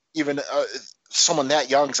even someone that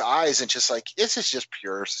young's eyes and just like, this is just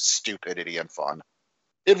pure stupidity and fun.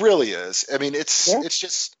 It really is. It's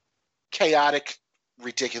just chaotic,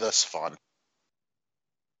 ridiculous fun.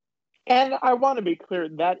 And I want to be clear,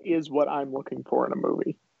 that is what I'm looking for in a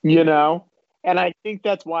movie, And I think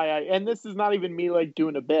that's why and this is not even me like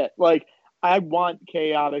doing a bit. Like, I want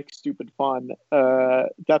chaotic, stupid fun.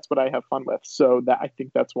 That's what I have fun with. So I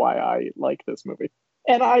think that's why I like this movie.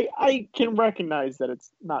 And I can recognize that it's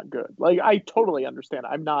not good. Like, I totally understand.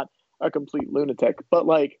 I'm not a complete lunatic, but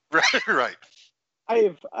like, right.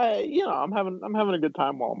 I'm having a good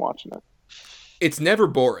time while I'm watching it. It's never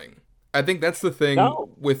boring. I think that's the thing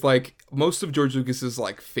with like most of George Lucas's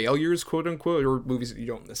like failures, quote unquote, or movies that you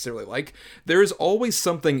don't necessarily like. There is always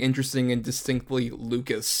something interesting and distinctly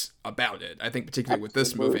Lucas about it. I think particularly with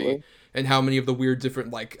this movie and how many of the weird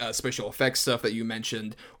different like special effects stuff that you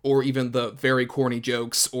mentioned, or even the very corny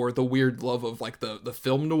jokes, or the weird love of like the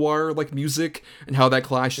film noir like music and how that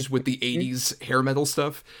clashes with the 80s hair metal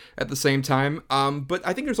stuff at the same time. But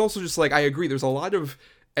I think there's also just like, I agree, there's a lot of,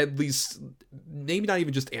 at least maybe not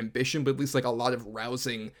even just ambition, but at least like a lot of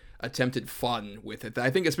rousing attempted fun with it that I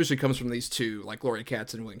think especially comes from these two, like Gloria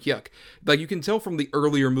Katz and William Hyuk. Like, you can tell from the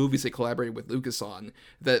earlier movies they collaborated with Lucas on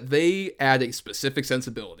that they add a specific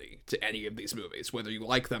sensibility to any of these movies, whether you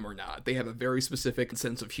like them or not. They have a very specific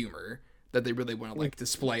sense of humor that they really want to like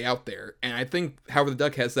display out there. And I think Howard the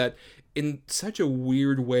Duck has that in such a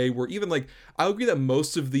weird way where even like, I'll agree that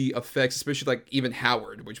most of the effects, especially like even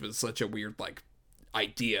Howard, which was such a weird like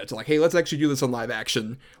idea to like, hey, let's actually do this on live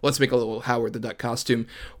action, let's make a little Howard the Duck costume,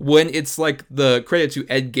 when it's like the credit to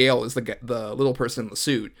Ed Gale is the little person in the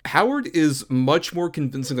suit. Howard is much more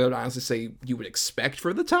convincing than I would honestly say you would expect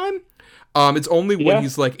for the time. It's only when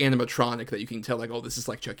he's like animatronic that you can tell like, oh, this is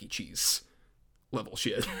like Chuck E. Cheese level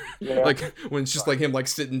shit. Like when it's just like him like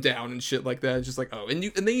sitting down and shit like that, it's just like, oh, and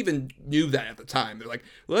they even knew that at the time. They're like,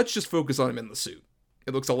 let's just focus on him in the suit.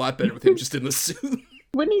 It looks a lot better with him just in the suit.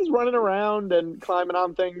 When he's running around and climbing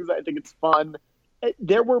on things, I think it's fun.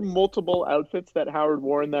 There were multiple outfits that Howard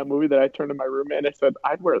wore in that movie that I turned in my room and I said,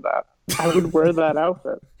 I'd wear that. I would wear that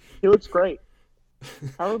outfit. He looks great.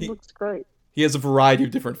 Howard looks great. He has a variety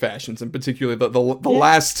of different fashions, and particularly the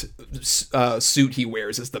last suit he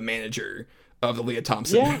wears is the manager of the Leah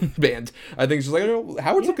Thompson band. I think it's just like,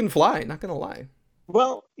 Howard's looking fly, not gonna lie.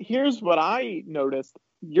 Well, here's what I noticed.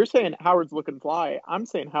 You're saying Howard's looking fly. I'm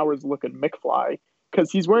saying Howard's looking McFly,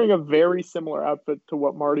 because he's wearing a very similar outfit to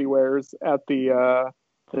what Marty wears at the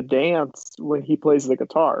dance when he plays the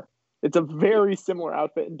guitar. It's a very similar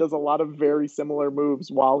outfit and does a lot of very similar moves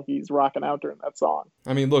while he's rocking out during that song.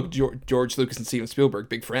 I mean, look, George Lucas and Steven Spielberg,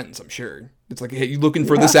 big friends, I'm sure. It's like, hey, you looking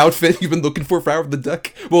for this outfit you've been looking for Howard the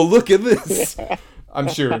Duck? Well, look at this. Yeah. I'm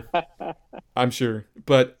sure.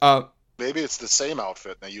 But maybe it's the same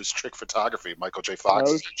outfit and they use trick photography. Michael J. Fox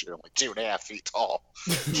is actually only 2.5 feet tall.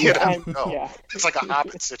 You don't know. Yeah. It's like a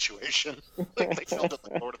Hobbit situation. Like they filmed it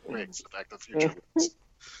like Lord of the Rings, Back to the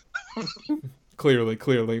Future.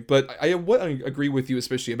 Clearly. But I would agree with you,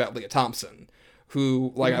 especially about Leah Thompson,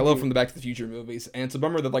 who, like, I love from the Back to the Future movies. And it's a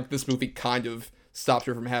bummer that, like, this movie kind of stopped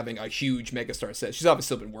her from having a huge megastar set. She's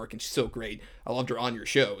obviously still been working. She's so great. I loved her on your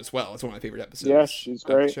show as well. It's one of my favorite episodes. Yeah, she's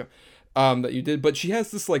great. That you did, but she has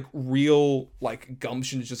this like real like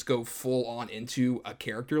gumption to just go full on into a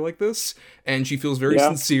character like this, and she feels very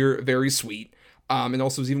sincere, very sweet, and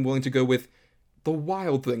also is even willing to go with the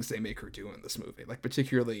wild things they make her do in this movie, like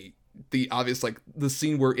particularly the obvious like the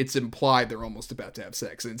scene where it's implied they're almost about to have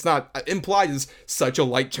sex, and it's not implied is such a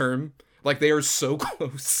light term, like they are so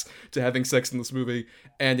close to having sex in this movie,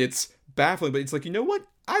 and it's baffling, but it's like, you know what,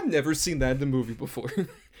 I've never seen that in a movie before.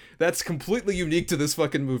 That's completely unique to this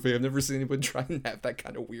fucking movie. I've never seen anyone try and have that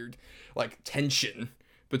kind of weird, like, tension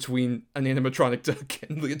between an animatronic duck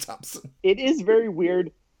and Leah Thompson. It is very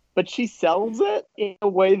weird, but she sells it in a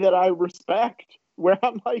way that I respect, where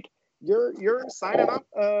I'm like, you're signing up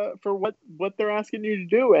for what they're asking you to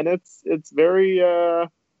do, and it's very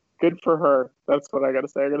good for her. That's what I gotta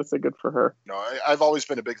say. I gotta say good for her. No, I've always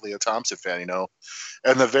been a big Leah Thompson fan, you know.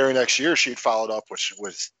 And the very next year, she'd followed up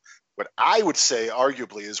with what I would say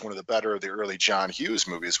arguably is one of the better of the early John Hughes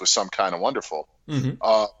movies, with Some Kind of Wonderful.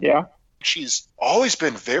 Yeah. She's always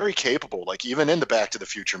been very capable. Like, even in the Back to the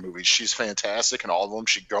Future movies, she's fantastic in all of them.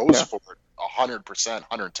 She goes for it 100%,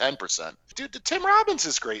 110%. Dude, Tim Robbins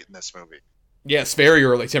is great in this movie. Yes, very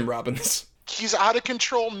early Tim Robbins. He's out of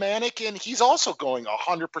control manic, and he's also going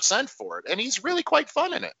 100% for it. And he's really quite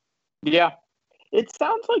fun in it. Yeah. It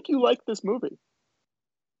sounds like you like this movie.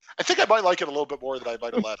 I think I might like it a little bit more than I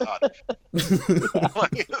might have let on.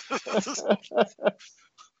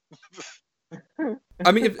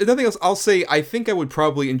 I mean, if nothing else, I'll say I think I would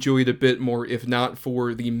probably enjoy it a bit more if not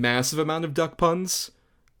for the massive amount of duck puns.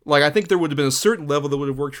 Like, I think there would have been a certain level that would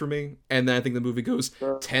have worked for me, and then I think the movie goes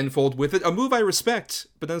tenfold with it. A move I respect,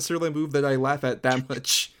 but not necessarily a move that I laugh at that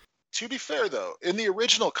much. To be fair, though, in the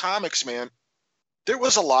original comics, man, there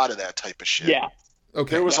was a lot of that type of shit. Yeah.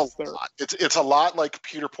 Okay. There was a lot. It's a lot like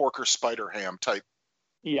Peter Porker Spider-Ham type.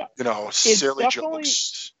 Yeah. You know, silly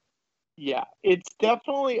jokes. Yeah, it's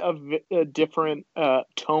definitely a different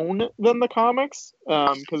tone than the comics,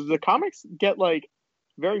 because the comics get like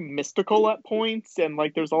very mystical at points, and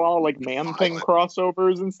like there's a lot of like Man-Thing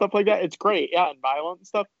crossovers and stuff like that. It's great, yeah, and violent and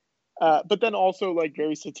stuff. But then also like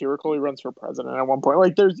very satirical. He runs for president at one point.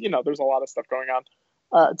 Like there's a lot of stuff going on.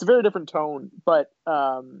 It's a very different tone, but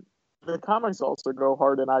the comics also go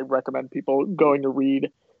hard, and I recommend people going to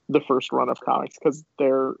read the first run of comics because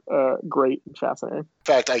they're great and fascinating. In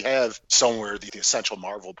fact, I have somewhere the Essential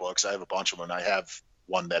Marvel books. I have a bunch of them. I have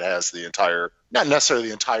one that has the entire, not necessarily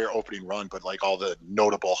the entire opening run, but like all the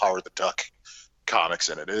notable Howard the Duck comics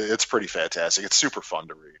in it. It's pretty fantastic. It's super fun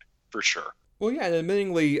to read, for sure. Well, yeah, and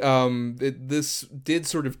admittingly, this did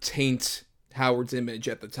sort of taint Howard's image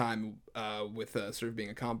at the time with sort of being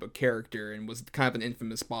a comic book character, and was kind of an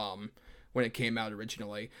infamous bomb when it came out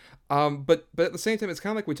originally. But at the same time, it's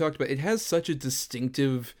kind of like we talked about, it has such a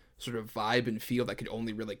distinctive sort of vibe and feel that could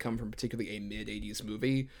only really come from particularly a mid-'80s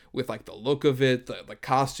movie, with like the look of it, the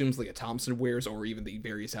costumes Leah Thompson wears, or even the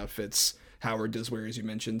various outfits Howard does wear, as you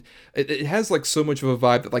mentioned. It has like so much of a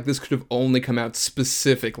vibe that like this could have only come out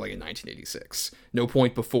specifically in 1986. No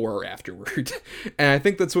point before or afterward. And I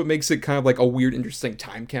think that's what makes it kind of like a weird, interesting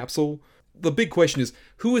time capsule. The big question is,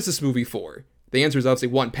 who is this movie for? The answer is obviously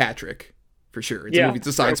one, Patrick. For sure. It's a movie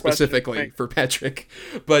designed specifically for Patrick.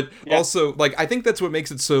 But also, like, I think that's what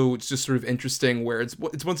makes it so, it's just sort of interesting, where it's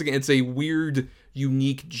once again, it's a weird,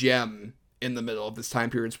 unique gem in the middle of this time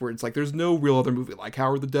period where it's like, there's no real other movie like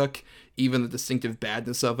Howard the Duck. Even the distinctive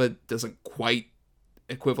badness of it doesn't quite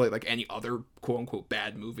equivalent like any other quote-unquote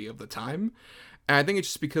bad movie of the time. And I think it's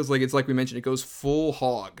just because, like, it's like we mentioned, it goes full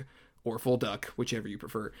hog, or full duck, whichever you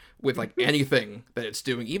prefer, with like anything that it's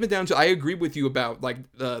doing, even down to, I agree with you about like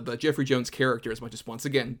the Jeffrey Jones character as much as, once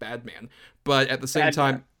again, bad man, but at the same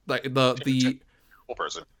time, like the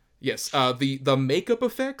person. Yes, the makeup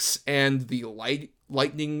effects and the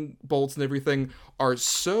lightning bolts and everything are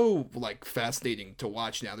so like fascinating to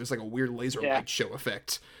watch now. There's like a weird laser light show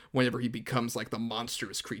effect whenever he becomes like the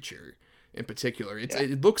monstrous creature. In particular,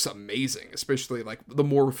 it looks amazing, especially like the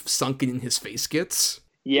more sunken in his face gets.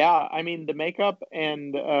 Yeah, I mean, the makeup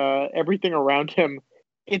and everything around him,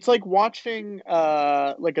 it's like watching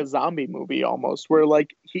like a zombie movie almost, where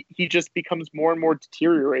like he just becomes more and more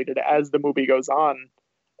deteriorated as the movie goes on.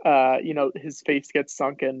 You know, his face gets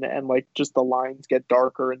sunken, and like just the lines get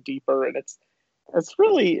darker and deeper, and it's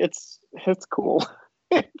really it's cool.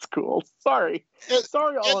 It's cool. Sorry.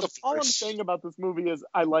 All I'm saying about this movie is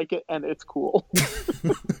I like it and it's cool.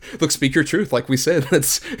 Look, speak your truth. Like we said,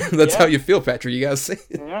 that's how you feel, Patrick. You gotta say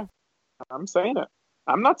it. Yeah, I'm saying it.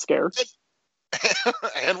 I'm not scared.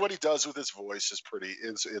 And what he does with his voice is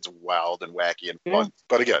it's wild and wacky and fun.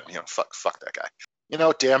 But again, you know, fuck that guy. You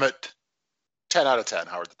know, damn it. 10 out of 10,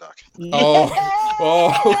 Howard the Duck.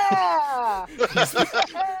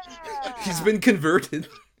 He's been converted.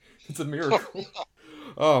 It's a miracle.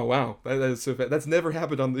 Oh, wow. That is so bad. That's never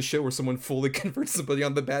happened on this show where someone fully converts somebody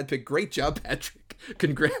on the bad pick. Great job, Patrick.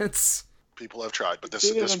 Congrats. People have tried, but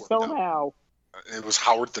this somehow. It was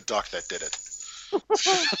Howard the Duck that did it.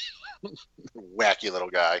 Wacky little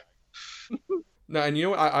guy. Now, and you know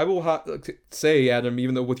what? I will say, Adam,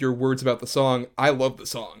 even though with your words about the song, I love the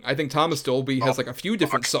song. I think Thomas Dolby has like a few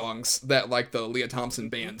different songs that like the Leah Thompson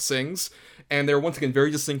band sings. And they're once again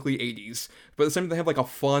very distinctly 80s, but at the same time they have like a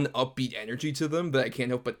fun, upbeat energy to them that I can't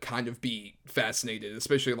help but kind of be fascinated,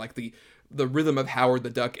 especially like the rhythm of Howard the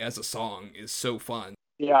Duck as a song is so fun.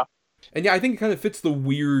 Yeah. And yeah, I think it kind of fits the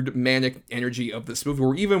weird manic energy of this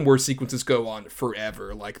movie, where sequences go on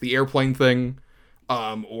forever, like the airplane thing,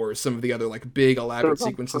 or some of the other like big elaborate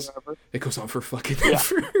sequences. It goes on for fucking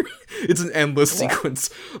ever. It's an endless sequence.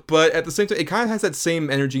 But at the same time, it kind of has that same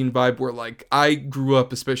energy and vibe where like I grew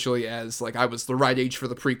up, especially as like I was the right age for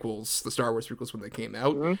the prequels, the Star Wars prequels when they came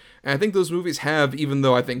out. And I think those movies have, even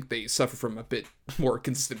though I think they suffer from a bit more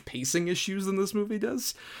consistent pacing issues than this movie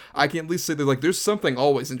does, I can at least say that like there's something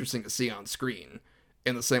always interesting to see on screen.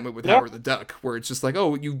 In the same way with Howard the Duck, where it's just like,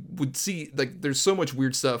 oh, you would see, like, there's so much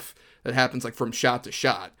weird stuff that happens, like, from shot to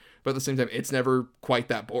shot, but at the same time, it's never quite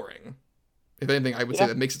that boring. If anything, I would say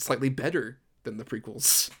that makes it slightly better than the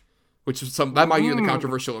prequels, which is that might be a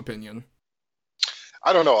controversial opinion.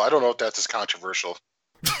 I don't know. I don't know if that's as controversial.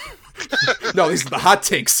 No, these are the hot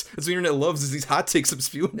takes. That's what the internet loves, is these hot takes I'm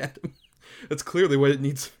spewing at them. That's clearly what it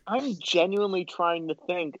needs. I'm genuinely trying to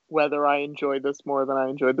think whether I enjoyed this more than I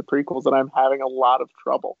enjoyed the prequels, and I'm having a lot of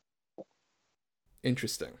trouble.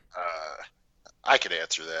 Interesting. I could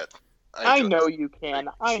answer that. I know you can.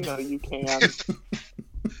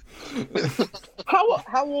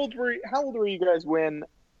 How old were you guys when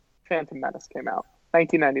Phantom Menace came out?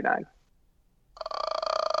 1999.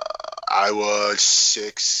 I was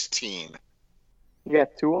 16. Yeah,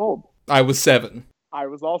 too old. I was 7. I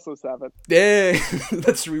was also 7. Yeah,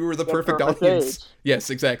 we were the perfect audience. Age. Yes,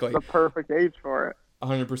 exactly. The perfect age for it.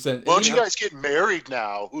 100%. Why don't you guys get married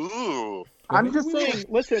now? Ooh. I'm just saying,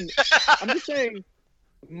 listen,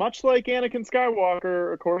 much like Anakin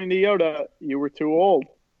Skywalker, according to Yoda, you were too old,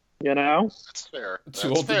 you know? That's fair.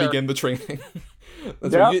 Too old to begin the training.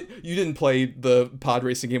 That's right. You didn't play the pod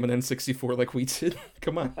racing game on N64 like we did.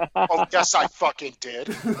 Come on. Oh, yes, I fucking did.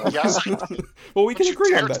 Yes, I did. Well, we can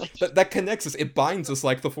agree on that. That connects us. It binds us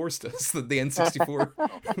like the Force does, the N64.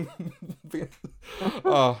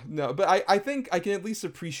 No, but I think I can at least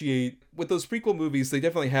appreciate, with those prequel movies, they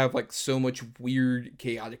definitely have like so much weird,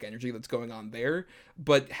 chaotic energy that's going on there,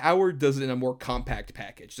 but Howard does it in a more compact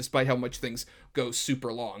package, despite how much things go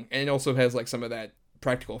super long. And it also has like some of that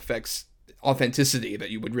practical effects authenticity that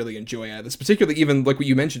you would really enjoy out of this, particularly even like what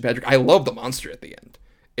you mentioned, Patrick. I love the monster at the end.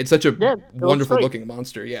 It's such a wonderful looking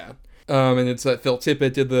monster. And it's Phil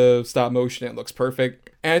Tippett did the stop motion. It looks perfect.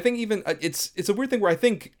 And I think even it's a weird thing where I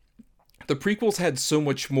think the prequels had so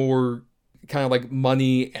much more kind of like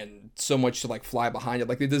money and so much to like fly behind it.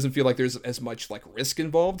 Like it doesn't feel like there's as much like risk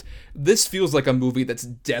involved. This feels like a movie that's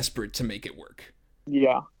desperate to make it work.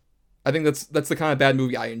 Yeah. I think that's the kind of bad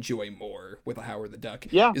movie I enjoy more with a Howard the Duck.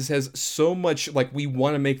 Yeah. It has so much, like, we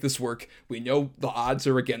want to make this work. We know the odds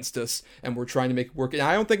are against us, and we're trying to make it work. And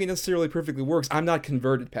I don't think it necessarily perfectly works. I'm not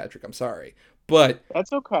converted, Patrick. I'm sorry. But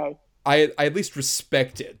that's okay. I at least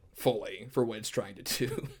respect it fully for what it's trying to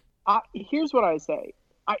do. Here's what I say.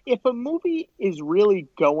 If a movie is really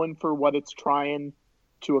going for what it's trying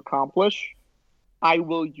to accomplish, I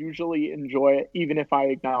will usually enjoy it, even if I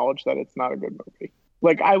acknowledge that it's not a good movie.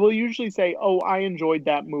 Like, I will usually say, oh, I enjoyed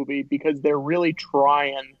that movie because they're really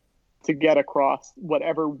trying to get across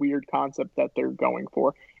whatever weird concept that they're going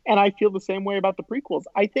for. And I feel the same way about the prequels.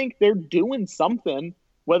 I think they're doing something,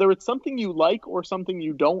 whether it's something you like or something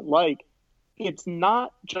you don't like. It's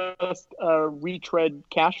not just a retread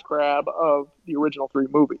cash grab of the original 3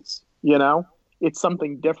 movies, you know? It's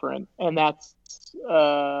something different. And that's,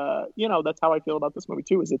 that's how I feel about this movie,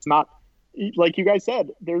 too, is it's not, like you guys said,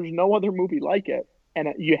 there's no other movie like it. And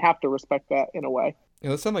you have to respect that in a way.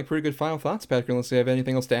 Yeah, that sound like pretty good final thoughts, Patrick, unless you have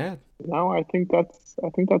anything else to add. No, I think that's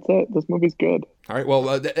it. This movie's good. All right,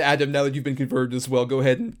 well, Adam, now that you've been converted as well, go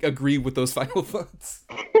ahead and agree with those final thoughts.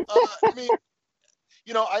 I mean,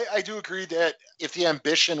 I do agree that if the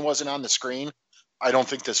ambition wasn't on the screen, I don't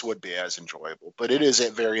think this would be as enjoyable. But it is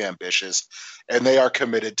very ambitious, and they are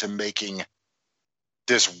committed to making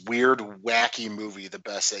this weird, wacky movie the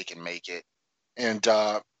best they can make it. And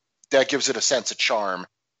that gives it a sense of charm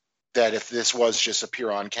that if this was just a pure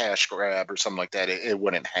on cash grab or something like that, it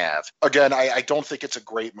wouldn't have. Again, I don't think it's a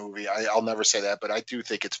great movie. I'll never say that, but I do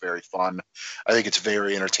think it's very fun. I think it's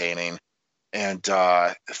very entertaining. And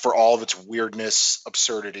for all of its weirdness,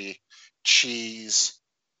 absurdity, cheese,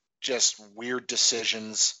 just weird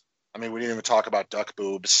decisions. I mean, we didn't even talk about duck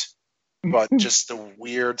boobs, but just the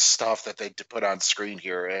weird stuff that they put on screen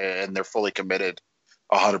here, and they're fully committed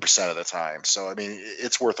 100% of the time. So, I mean,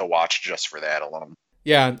 it's worth a watch just for that alone.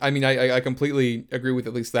 Yeah, I mean, I completely agree with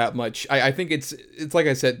at least that much. I think it's like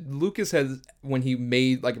I said, Lucas has, when he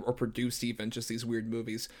made, like, or produced even just these weird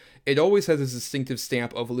movies, it always has this distinctive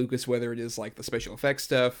stamp of Lucas, whether it is, like, the special effects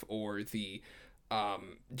stuff or the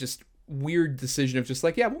just weird decision of just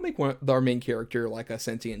like, yeah, we'll make our main character like a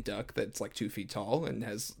sentient duck that's like 2 feet tall and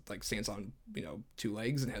has like stands on 2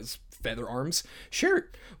 legs and has feather arms. Sure,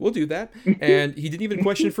 we'll do that. And he didn't even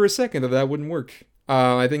question for a second that wouldn't work.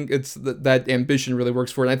 I think it's that ambition really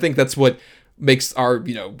works for it. And I think that's what makes our,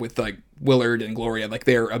 with like Willard and Gloria, like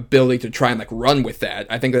their ability to try and like run with that.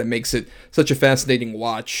 I think that makes it such a fascinating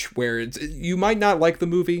watch where you might not like the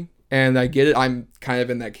movie, and I get it. I'm kind of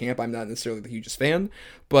in that camp. I'm not necessarily the hugest fan,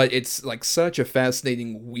 but it's like such a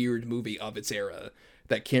fascinating, weird movie of its era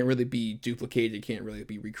that can't really be duplicated, can't really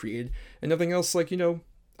be recreated. And nothing else, like,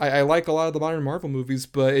 I like a lot of the modern Marvel movies,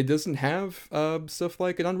 but it doesn't have stuff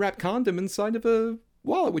like an unwrapped condom inside of a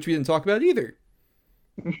wallet, which we didn't talk about either.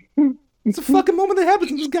 It's a fucking moment that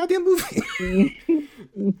happens in this goddamn movie.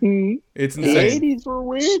 It's insane. The 80s were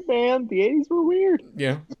weird, man. The 80s were weird.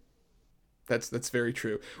 Yeah. That's very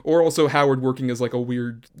true. Or also Howard working as like a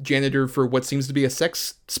weird janitor for what seems to be a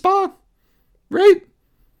sex spa, right?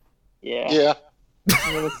 Yeah.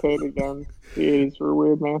 I'm gonna say it again. The 80s were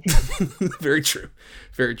weird, man. Very true.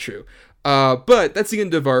 Very true. But that's the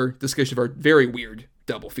end of our discussion of our very weird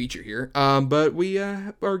double feature here. But we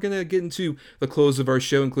are going to get into the close of our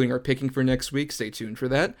show, including our picking for next week. Stay tuned for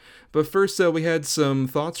that. But first, we had some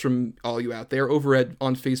thoughts from all you out there over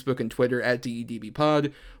on Facebook and Twitter at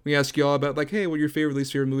DEDBpod. We asked y'all about, like, hey, what are your favorite,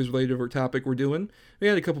 least favorite movies related to our topic we're doing? We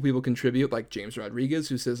had a couple people contribute, like James Rodriguez,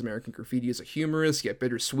 who says American Graffiti is a humorous yet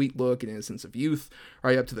bittersweet look and innocence of youth,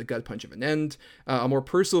 right up to the gut punch of an end. A more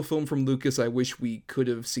personal film from Lucas I wish we could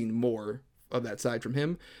have seen more of that side from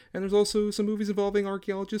him. And there's also some movies involving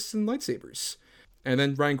archaeologists and lightsabers. And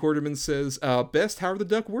then Ryan Quarterman says, best Howard the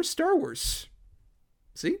Duck, worst Star Wars.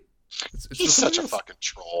 See? He's such a fucking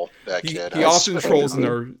troll, that kid. He often trolls in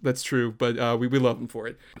our... That's true, but we love him for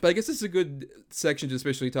it. But I guess this is a good section to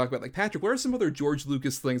especially talk about. Like, Patrick, what are some other George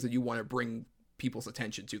Lucas things that you want to bring people's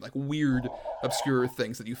attention to? Like, weird, obscure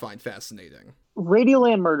things that you find fascinating?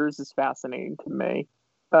 Radioland Murders is fascinating to me.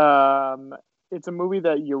 It's a movie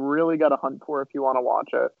that you really got to hunt for if you want to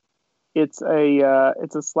watch it. It's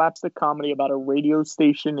a slapstick comedy about a radio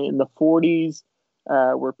station in the 40s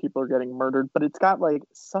where people are getting murdered, but it's got like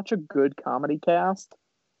such a good comedy cast,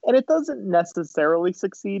 and it doesn't necessarily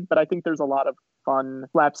succeed, but I think there's a lot of fun,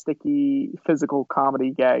 slapsticky, physical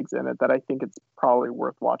comedy gags in it that I think it's probably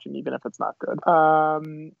worth watching, even if it's not good.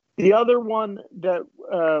 The other one that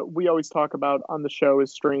we always talk about on the show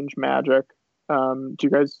is Strange Magic. Do you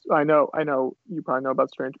guys? I know you probably know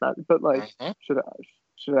about Strange Magic, but like,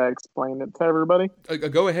 should I explain it to everybody?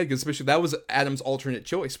 Go ahead, because especially that was Adam's alternate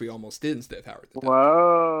choice. We almost did instead of Howard the Duck.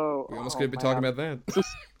 Whoa! We almost could have been talking about that.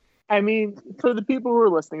 I mean, for the people who are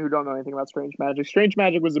listening who don't know anything about Strange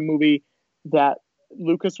Magic was a movie that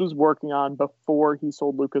Lucas was working on before he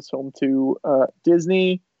sold Lucasfilm to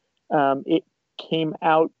Disney. It came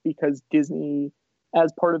out because Disney,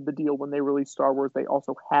 as part of the deal when they released Star Wars, they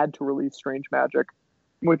also had to release Strange Magic,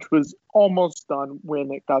 which was almost done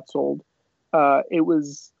when it got sold. It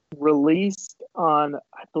was released on,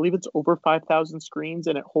 I believe it's over 5,000 screens,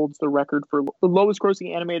 and it holds the record for the lowest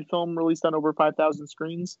grossing animated film released on over 5,000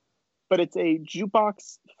 screens. But it's a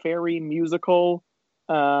jukebox fairy musical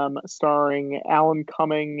starring Alan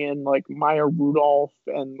Cumming and like Maya Rudolph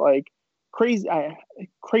and like crazy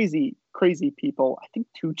people. I think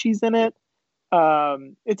Tucci's in it.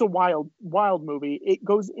 It's a wild movie. It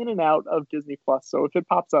goes in and out of Disney Plus, so if it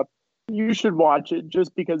pops up, you should watch it,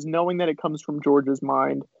 just because knowing that it comes from George's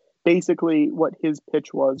mind. Basically what his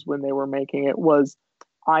pitch was when they were making it was,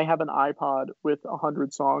 I have an iPod with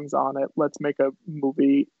 100 songs on it. Let's make a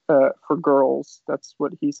movie for girls. That's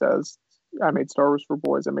what he says. I made Star Wars for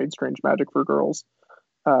boys. I made Strange Magic for girls.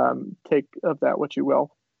 Take of that what you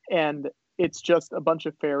will. And it's just a bunch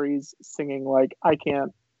of fairies singing like, I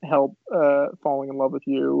can't help falling in love with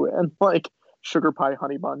you, and like Sugar Pie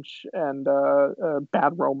Honey Bunch and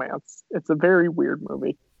Bad Romance. It's a very weird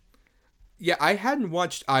movie. Yeah, I hadn't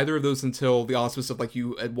watched either of those until the auspice of, like,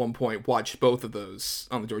 you at one point watched both of those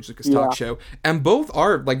on the George Lucas Talk Show. And both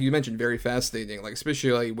are, like you mentioned, very fascinating. Like,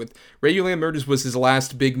 especially with Radioland Murders was his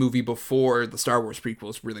last big movie before the Star Wars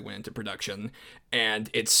prequels really went into production. And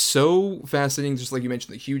it's so fascinating, just like you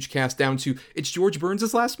mentioned, the huge cast down to, it's George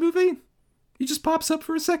Burns' last movie? He just pops up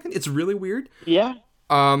for a second. It's really weird. Yeah.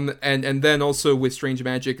 And then also with Strange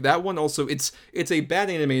Magic, that one also, it's a bad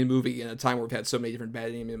animated movie in a time where we've had so many different bad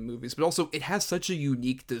animated movies, but also it has such a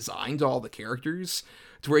unique design to all the characters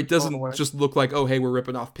to where it doesn't just look like, oh, hey, we're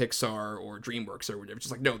ripping off Pixar or DreamWorks or whatever. It's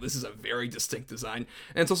just like, no, this is a very distinct design.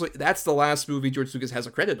 And it's also, that's the last movie George Lucas has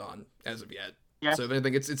a credit on as of yet. Yeah. So I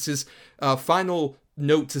think it's his final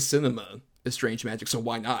note to cinema is Strange Magic, so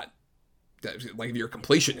why not? Like, if you're a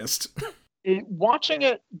completionist. Watching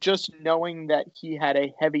it, just knowing that he had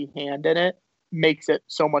a heavy hand in it, makes it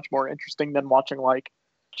so much more interesting than watching, like,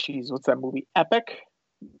 what's that movie? Epic?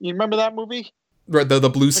 You remember that movie? Right, the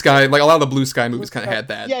Blue Sky, like a lot of the Blue Sky movies kind of had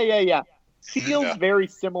that. Yeah. Feels very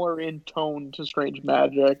similar in tone to Strange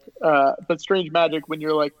Magic, but Strange Magic, when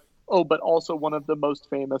you're like, oh, but also one of the most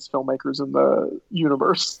famous filmmakers in the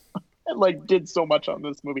universe, and like did so much on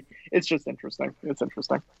this movie. It's just interesting. It's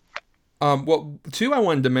interesting. Well, two I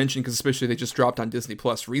wanted to mention, because especially they just dropped on Disney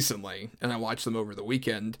Plus recently, and I watched them over the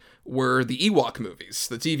weekend, were the Ewok movies,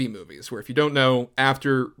 the TV movies, where if you don't know,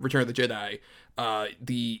 after Return of the Jedi,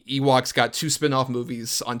 the Ewoks got 2 spin-off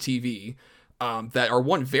movies on TV that are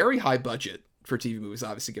one very high budget for TV movies,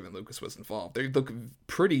 obviously given Lucas was involved. They look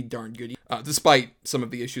pretty darn good, despite some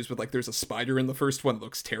of the issues with, like, there's a spider in the first one that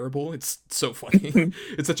looks terrible. It's so funny.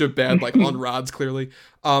 It's such a bad, like, on rods, clearly.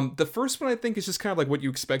 The first one, I think, is just kind of like what you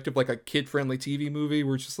expect of, like, a kid-friendly TV movie,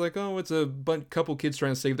 where it's just like, oh, it's a couple kids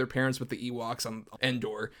trying to save their parents with the Ewoks on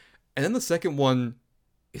Endor. And then the second one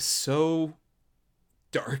is so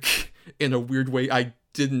dark in a weird way I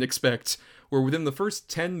didn't expect, where within the first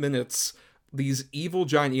 10 minutes, these evil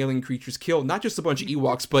giant alien creatures kill not just a bunch of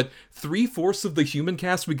Ewoks, but 3/4 of the human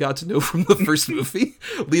cast we got to know from the first movie,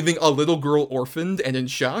 leaving a little girl orphaned and in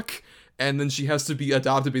shock, and then she has to be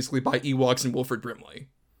adopted basically by Ewoks and Wilford Brimley.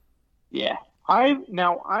 Yeah.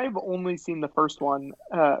 I've only seen the first one,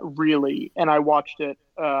 really, and I watched it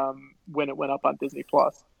when it went up on Disney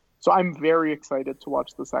Plus. So I'm very excited to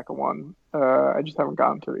watch the second one. I just haven't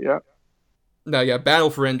gotten to it yet. No, yeah,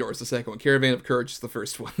 Battle for Endor is the second one. Caravan of Courage is the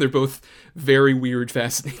first one. They're both very weird,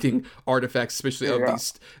 fascinating artifacts, especially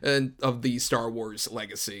of the Star Wars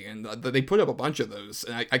legacy. And they put up a bunch of those.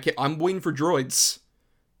 And I'm waiting for Droids.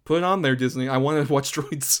 Put it on there, Disney. I want to watch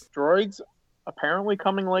Droids. Droids apparently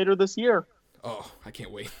coming later this year. Oh, I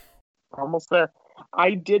can't wait. Almost there.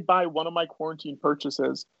 I did buy one of my quarantine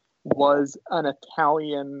purchases was an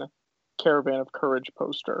Italian Caravan of Courage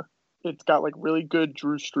poster. It's got like really good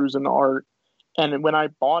Drew Struzan art. And when I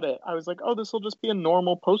bought it, I was like, oh, this will just be a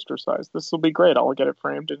normal poster size. This will be great. I'll get it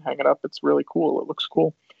framed and hang it up. It's really cool. It looks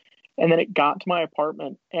cool. And then it got to my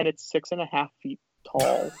apartment, and it's 6.5 feet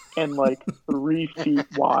tall and like 3 feet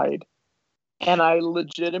wide. And I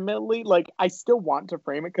legitimately, like, I still want to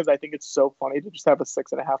frame it because I think it's so funny to just have a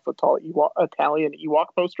 6.5 foot tall Italian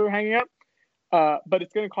Ewok poster hanging up. But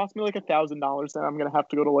it's going to cost me like $1,000, and I'm going to have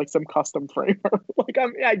to go to like some custom framer. Like,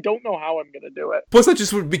 I don't know how I'm going to do it. Plus, that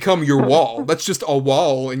just would become your wall. That's just a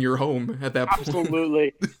wall in your home at that point.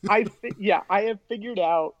 Absolutely. I have figured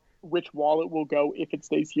out which wall it will go if it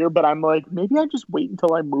stays here, but I'm like, maybe I just wait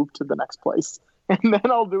until I move to the next place, and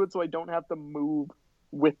then I'll do it so I don't have to move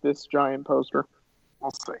with this giant poster.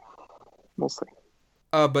 We'll see.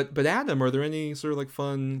 But Adam, are there any sort of like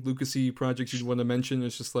fun Lucas-y projects you'd want to mention?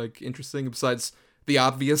 It's just like interesting besides the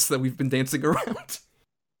obvious that we've been dancing around.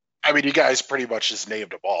 I mean, you guys pretty much just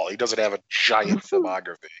named them all. He doesn't have a giant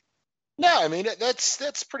filmography. No, I mean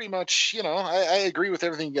that's pretty much, you know. I agree with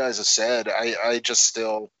everything you guys have said. I just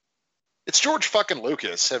still, it's George fucking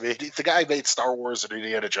Lucas. I mean, the guy made Star Wars and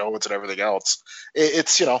Indiana Jones and everything else.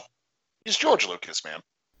 It's, you know, he's George Lucas, man.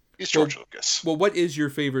 He's George Lucas. Well, what is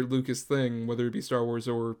your favorite Lucas thing, whether it be Star Wars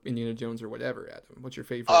or Indiana Jones or whatever, Adam? What's your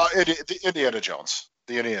favorite? The Indiana Jones.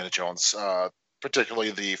 The Indiana Jones,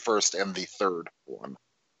 particularly the first and the third one,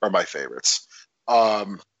 are my favorites.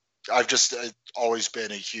 I've just always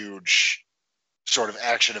been a huge sort of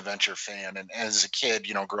action adventure fan, and as a kid,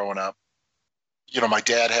 you know, growing up, you know, my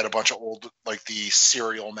dad had a bunch of old, like, the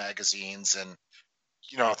Serial magazines and,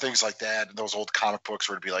 you know, things like that. And those old comic books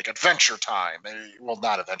would be like Adventure Time. Well,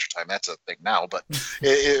 not Adventure Time. That's a thing now, but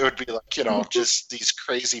it would be like, you know, just these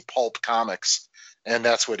crazy pulp comics. And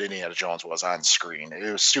that's what Indiana Jones was on screen.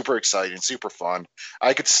 It was super exciting, super fun.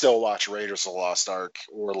 I could still watch Raiders of the Lost Ark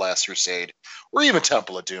or Last Crusade or even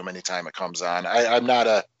Temple of Doom anytime it comes on. I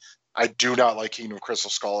do not like Kingdom of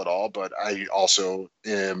Crystal Skull at all, but I also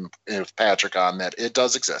am with Patrick on that it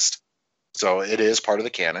does exist. So it is part of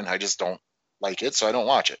the canon. I just don't like it, so I don't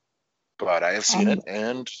watch it. But I have seen it,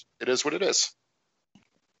 and it is what it is.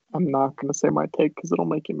 I'm not going to say my take because it'll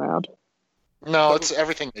make you mad. No, it's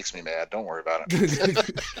everything makes me mad. Don't worry about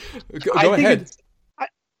it. Go ahead.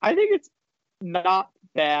 I think it's not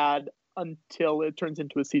bad. until it turns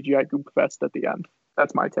into a CGI goop fest at the end.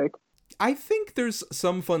 That's my take. I think there's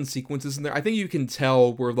some fun sequences in there. I think you can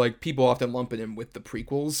tell where like people often lump it in with the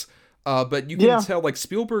prequels. But you can tell like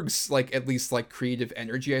Spielberg's like at least like creative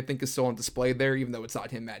energy I think is still on display there, even though it's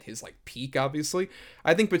not him at his like peak, obviously.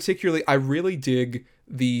 I think particularly I really dig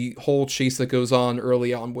the whole chase that goes on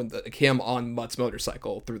early on when him on Mutt's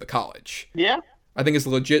motorcycle through the college. Yeah. I think it's a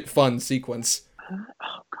legit fun sequence.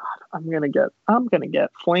 Oh god, I'm gonna get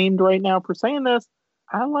flamed right now for saying this.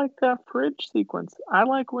 I like that fridge sequence. I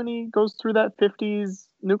like when he goes through that 50s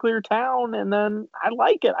nuclear town, and then I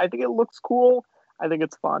like it. I think it looks cool. I think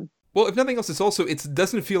it's fun. Well, if nothing else, it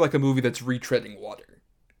doesn't feel like a movie that's retreading water,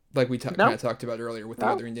 like we kind of talked about earlier with the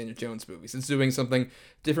other Indiana Jones movies. It's doing something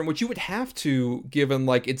different, which you would have to, given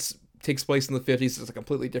like takes place in the 50s. It's a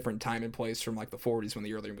completely different time and place from like the 40s when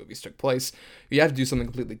the earlier movies took place. You have to do something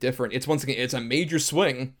completely different. It's once again, it's a major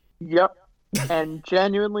swing. Yep. And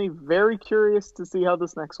genuinely very curious to see how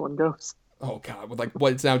this next one goes. Oh god, with like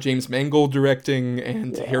what it's now James Mangold directing,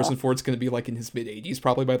 and Harrison Ford's going to be like in his mid-80s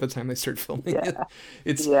probably by the time they start filming it.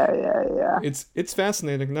 It's It's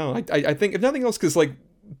fascinating. No, I think if nothing else, because like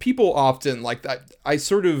people often like that. I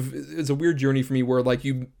sort of, it's a weird journey for me where like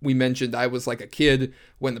we mentioned I was like a kid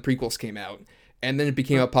when the prequels came out. And then it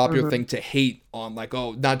became a popular thing to hate on like,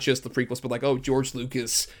 oh, not just the prequels, but like, oh, George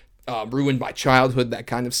Lucas ruined my childhood, that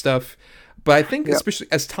kind of stuff. But I think especially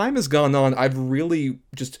as time has gone on, I've really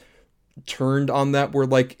just turned on that, where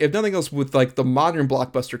like, if nothing else, with like the modern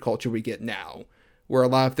blockbuster culture we get now, where a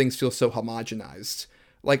lot of things feel so homogenized,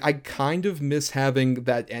 like I kind of miss having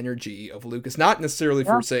that energy of Lucas. Not necessarily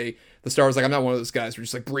for say the Star Wars, like I'm not one of those guys who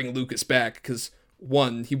just like bring Lucas back, because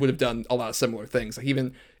one, he would have done a lot of similar things. Like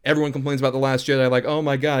even everyone complains about The Last Jedi, like, oh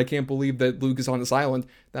my god, I can't believe that Luke is on this island.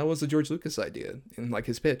 That was the George Lucas idea in like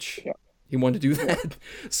his pitch. He wanted to do that.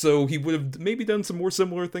 So he would have maybe done some more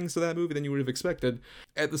similar things to that movie than you would have expected.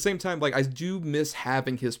 At the same time, like, I do miss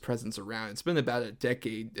having his presence around. It's been about a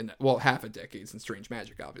decade, half a decade since Strange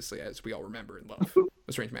Magic, obviously, as we all remember and love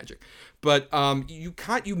Strange Magic. But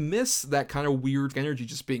you miss that kind of weird energy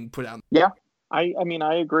just being put out. Yeah, I mean,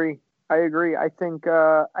 I agree. I think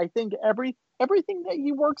everything that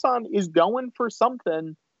he works on is going for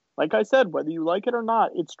something. Like I said, whether you like it or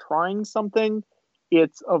not, it's trying something.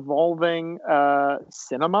 It's evolving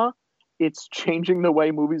cinema. It's changing the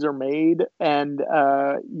way movies are made, and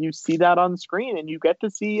you see that on screen, and you get to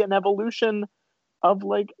see an evolution of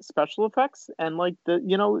like special effects and like the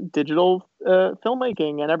digital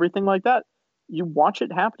filmmaking and everything like that. You watch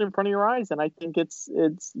it happen in front of your eyes, and I think it's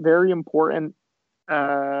very important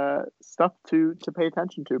stuff to pay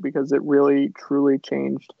attention to, because it really truly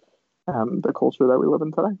changed the culture that we live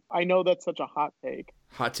in today. I know that's such a hot take.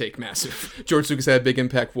 Hot take, massive. George Lucas had a big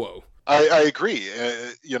impact. Whoa. I agree.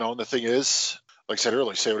 And the thing is, like I said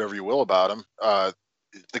earlier, say whatever you will about him.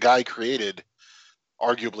 The guy created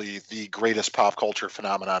arguably the greatest pop culture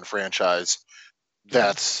phenomenon franchise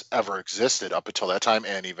that's ever existed up until that time,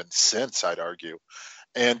 and even since, I'd argue.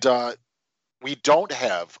 And we don't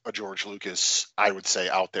have a George Lucas, I would say,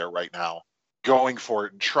 out there right now, going for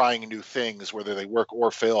it and trying new things, whether they work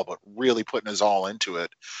or fail, but really putting his all into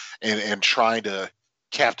it and trying to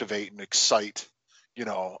captivate and excite,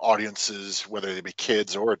 audiences, whether they be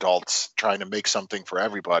kids or adults, trying to make something for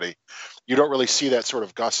everybody. You don't really see that sort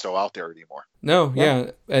of gusto out there anymore. No, yeah.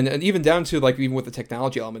 And even down to like, even with the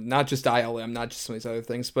technology element, not just ILM, not just some of these other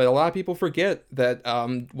things, but a lot of people forget that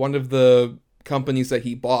one of the companies that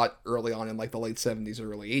he bought early on in like the late 70s,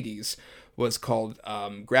 early 80s was called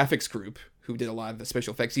Graphics Group, who did a lot of the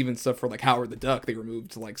special effects, even stuff for like Howard the Duck. They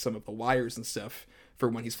removed like some of the wires and stuff for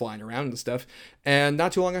when he's flying around and stuff. And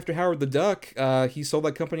not too long after Howard the Duck, he sold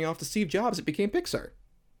that company off to Steve Jobs. It became Pixar.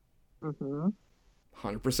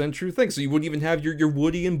 100% true thing. So you wouldn't even have your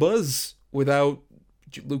Woody and Buzz without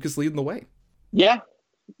Lucas leading the way. Yeah.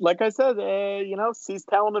 Like I said, sees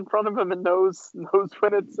talent in front of him and knows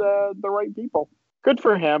when it's the right people. Good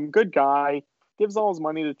for him. Good guy. Gives all his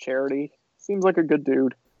money to charity. Seems like a good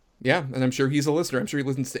dude. Yeah, and I'm sure he's a listener. I'm sure he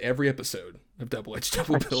listens to every episode of Double Edge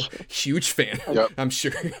Double Bill. Huge fan. Yep. I'm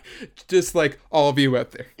sure. Just like all of you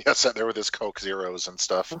out there. Yeah, sat there with his Coke Zeros and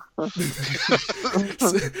stuff.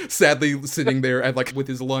 Sadly sitting there at with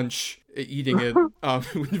his lunch, eating it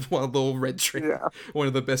with one little red tray. Yeah. One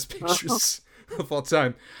of the best pictures of all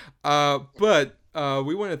time. But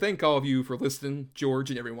we want to thank all of you for listening,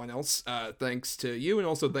 George and everyone else. Thanks to you, and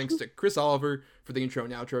also thanks to Chris Oliver For the intro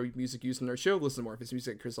and outro music used in our show, listen to more of his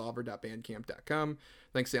music at chrisoliver.bandcamp.com.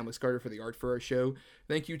 Thanks to Emily Carter for the art for our show.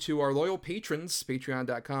 Thank you to our loyal patrons,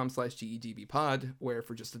 patreon.com/GEDBpod, where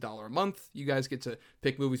for just $1 a month, you guys get to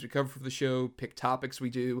pick movies we cover for the show, pick topics we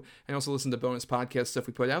do, and also listen to bonus podcast stuff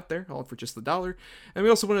we put out there, all for just $1. And we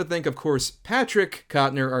also want to thank, of course, Patrick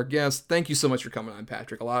Kotner, our guest. Thank you so much for coming on,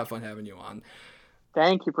 Patrick. A lot of fun having you on.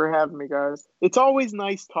 Thank you for having me, guys. It's always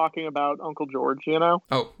nice talking about Uncle George, you know?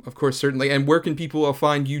 Oh, of course, certainly. And where can people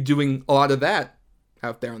find you doing a lot of that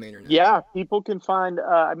out there on the internet? Yeah, people can find,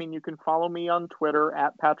 you can follow me on Twitter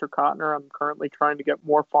at Patrick Kotner. I'm currently trying to get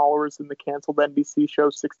more followers in the canceled NBC show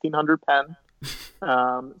 1600 Penn.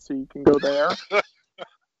 So you can go there.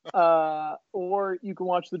 Or you can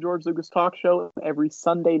watch the George Lucas Talk Show every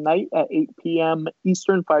Sunday night at 8 p.m.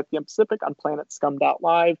 Eastern, 5 p.m. Pacific on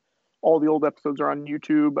planetscum.live. All the old episodes are on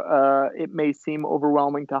YouTube. It may seem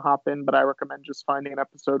overwhelming to hop in, but I recommend just finding an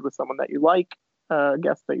episode with someone that you like, a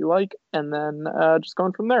guest that you like, and then just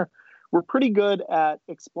going from there. We're pretty good at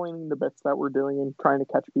explaining the bits that we're doing and trying to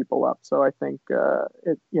catch people up. So I think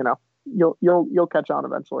you'll catch on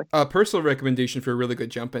eventually. A personal recommendation for a really good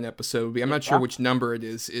jump-in episode would be, I'm not sure which number it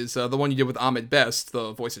is the one you did with Ahmed Best,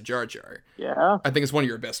 the voice of Jar Jar. Yeah. I think it's one of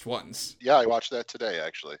your best ones. Yeah, I watched that today,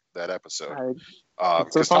 actually, that episode.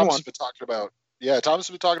 Because Thomas has been talking about,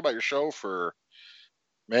 your show for,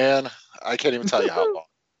 man, I can't even tell you how long.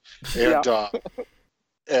 And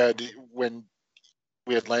and when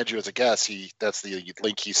we had landed you as a guest, that's the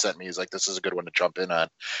link he sent me. He's like, this is a good one to jump in on.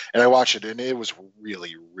 And I watched it, and it was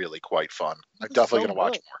really, really quite fun. I'm definitely going to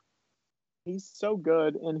watch more. He's so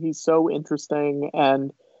good, and he's so interesting,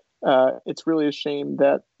 and it's really a shame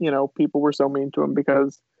that, people were so mean to him,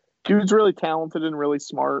 because dude's really talented and really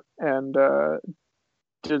smart, and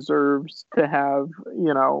deserves to have,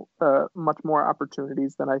 much more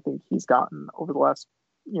opportunities than I think he's gotten over the last,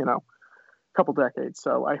 couple decades.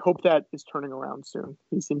 So I hope that is turning around soon.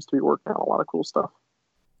 He seems to be working on a lot of cool stuff.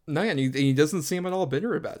 No, and he doesn't seem at all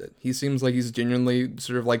bitter about it. He seems like he's genuinely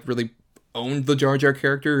sort of like really owned the Jar Jar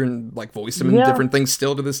character and like voiced him in different things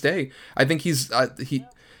still to this day. I think he's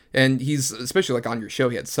especially like on your show,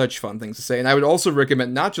 he had such fun things to say. And I would also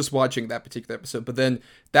recommend not just watching that particular episode, but then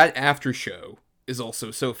that after show is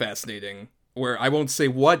also so fascinating, where I won't say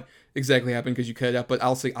what exactly happened because you cut it out, but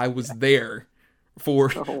I'll say I was there for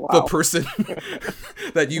the person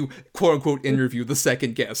that you quote unquote interview, the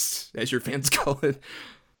second guest, as your fans call it.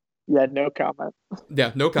 Yeah, no comment.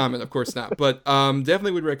 Yeah, no comment, of course not. But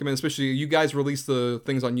definitely would recommend, especially you guys release the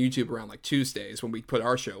things on YouTube around like Tuesdays when we put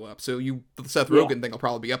our show up. So the Seth Rogen thing will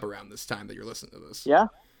probably be up around this time that you're listening to this. Yeah.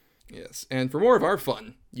 Yes. And for more of our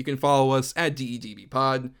fun, you can follow us at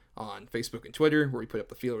DEDBpod on Facebook and Twitter, where we put up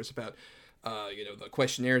the feelers about the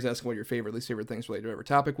questionnaires asking what your favorite, least favorite things related to whatever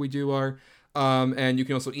topic we do are. And you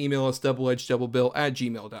can also email us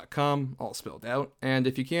doubleedgedoublebill@gmail.com, all spelled out. And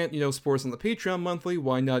if you can't, support us on the Patreon monthly,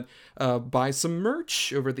 why not buy some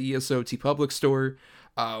merch over at the ESO TeePublic store,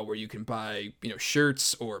 where you can buy,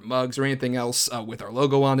 shirts or mugs or anything else with our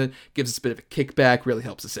logo on it. Gives us a bit of a kickback, really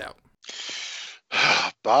helps us out.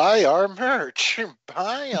 Buy our merch.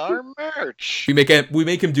 Buy our merch. We make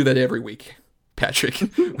him do that every week, Patrick.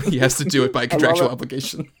 He has to do it by contractual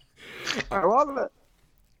obligation. I love it.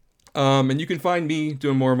 And you can find me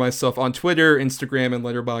doing more of myself on Twitter, Instagram, and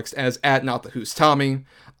Letterboxd as @NotTheWho'sTommy.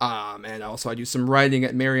 And also I do some writing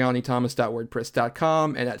at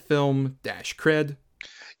marianithomas.wordpress.com and at film-cred.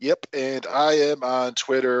 Yep, and I am on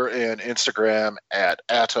Twitter and Instagram at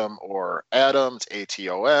Atom or Adam, it's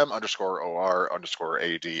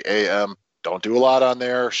ATOM_OR_ADAM. Don't do a lot on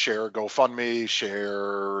there. Share GoFundMe,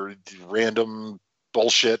 share random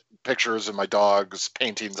bullshit pictures of my dogs,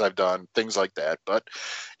 paintings I've done, things like that. But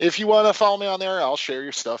if you want to follow me on there, I'll share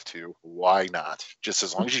your stuff too. Why not? Just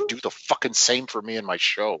as long as you do the fucking same for me and my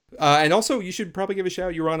show. And also, you should probably give a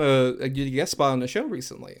shout. You were on a guest spot on the show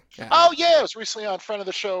recently. Yeah. Oh yeah, I was recently on friend of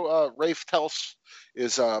the show, Rafe Telfs.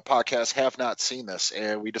 Is podcast Have Not Seen This,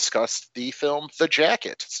 and we discussed the film The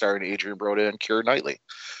Jacket, starring Adrian Brody and Keira Knightley.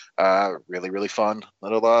 Really, really fun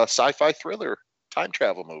little sci-fi thriller time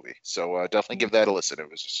travel movie. So definitely give that a listen.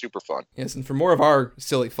 It was super fun. Yes, and for more of our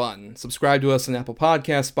silly fun, subscribe to us on Apple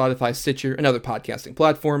Podcasts, Spotify, Stitcher, and other podcasting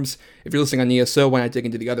platforms. If you're listening on ESO, why not dig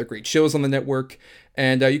into the other great shows on the network?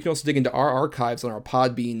 And you can also dig into our archives on our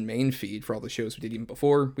Podbean main feed for all the shows we did even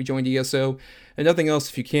before we joined ESO. And nothing else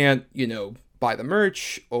if you can't, buy the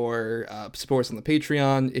merch or support us on the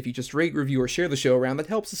Patreon. If you just rate, review, or share the show around, that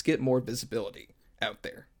helps us get more visibility out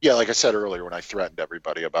there. Yeah, like I said earlier when I threatened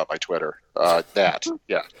everybody about my Twitter,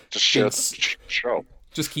 just share the show.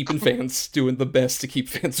 Just keeping fans, doing the best to keep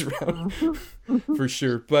fans around, for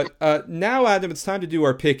sure. But now, Adam, it's time to do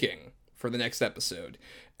our picking for the next episode.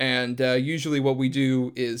 And usually what we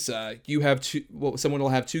do is someone will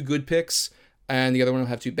have 2 good picks, and the other one will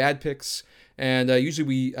have 2 bad picks. And usually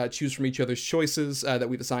we choose from each other's choices that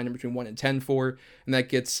we've assigned in between 1 and 10 for, and that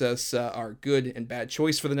gets us our good and bad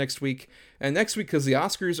choice for the next week. And next week, because the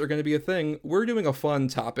Oscars are going to be a thing, we're doing a fun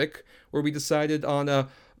topic where we decided on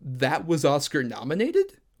that was Oscar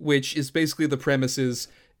nominated, which is basically the premise is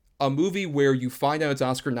a movie where you find out it's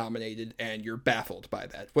Oscar nominated and you're baffled by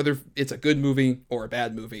that, whether it's a good movie or a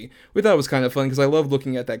bad movie. We thought it was kind of fun because I love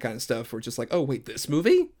looking at that kind of stuff where it's just like, oh wait, this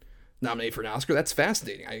movie nominated for an Oscar? That's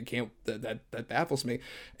fascinating. I can't, that baffles me.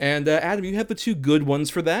 And Adam, you have the 2 good ones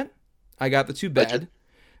for that. I got the 2 bad.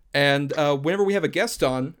 And whenever we have a guest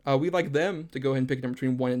on, we like them to go ahead and pick a number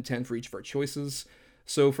between 1 and 10 for each of our choices.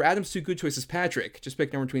 So for Adam's 2 good choices, Patrick, just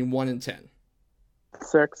pick a number between 1 and 10.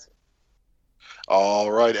 6.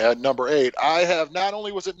 All right, at number 8, I have not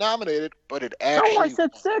only was it nominated, but it actually. Oh, I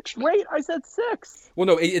said 6. Wait, I said 6. Well,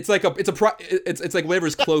 no, it's like it's like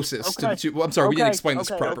whatever's closest to the 2. Well, I'm sorry, we didn't explain this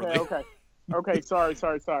properly. Okay, sorry.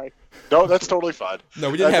 No, that's totally fine. No,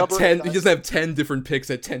 we didn't have 10. We just have 10 different picks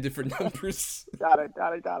at 10 different numbers. Got it.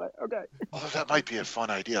 Okay. Oh, that might be a fun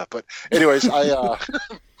idea, but anyways, I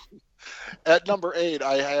at number 8,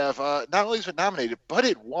 I have not only has it nominated, but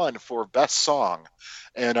it won for Best Song.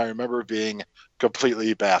 And I remember being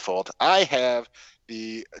completely baffled. I have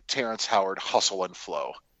the Terrence Howard Hustle and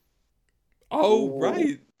Flow. Oh,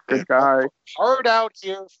 right. Good guy. Hard out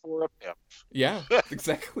here for a pimp. Yeah,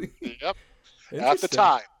 exactly. Yep. At the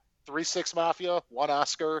time, 3-6 Mafia, 1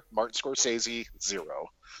 Oscar, Martin Scorsese, 0.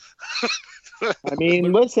 I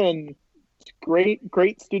mean, listen, great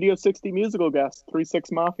Studio 60 musical guest,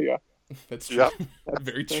 3-6 Mafia. That's true. Yep.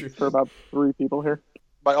 Very true. For about 3 people here.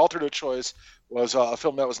 My alternate choice was a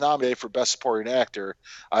film that was nominated for Best Supporting Actor.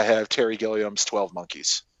 I have Terry Gilliam's 12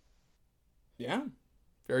 Monkeys. Yeah,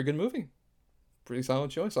 very good movie. Pretty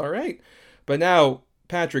solid choice. All right. But now,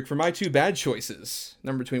 Patrick, for my 2 bad choices,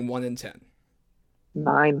 number between 1 and 10.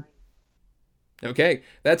 9. Okay,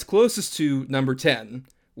 that's closest to number 10,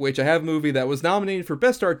 which I have a movie that was nominated for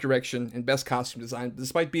Best Art Direction and Best Costume Design,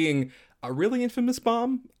 despite being a really infamous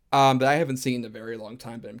bomb. That I haven't seen in a very long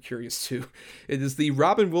time, but I'm curious too. It is the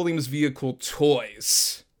Robin Williams vehicle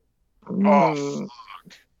Toys. Oh,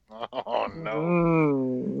 fuck. Oh,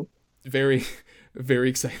 no. Very, very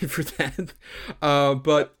excited for that.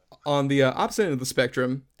 But on the opposite end of the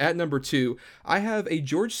spectrum, at number 2, I have a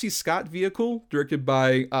George C. Scott vehicle directed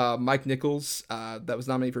by Mike Nichols that was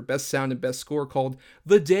nominated for Best Sound and Best Score called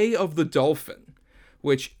The Day of the Dolphin,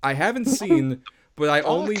 which I haven't seen... But I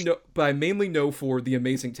mainly know for the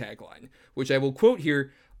amazing tagline, which I will quote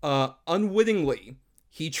here. Unwittingly,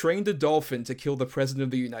 he trained a dolphin to kill the President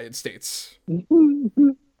of the United States. Yeah,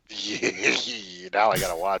 now I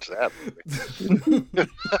gotta watch that movie.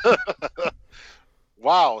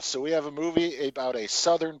 Wow, so we have a movie about a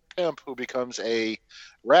Southern pimp who becomes a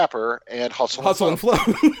rapper and hustle and flow.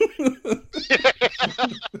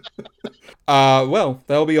 Well,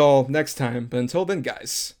 that'll be all next time. But until then,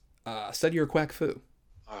 guys... study your quack foo.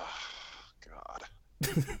 Oh, God.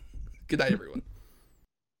 Good night, everyone.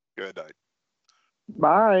 Good night.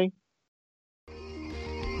 Bye.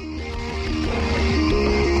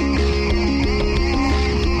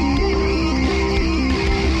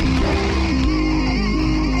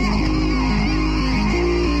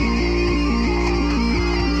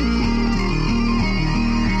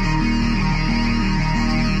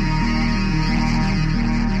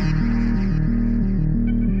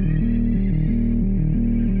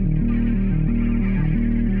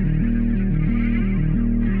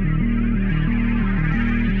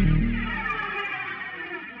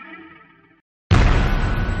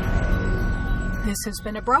 This has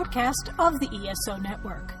been a broadcast of the ESO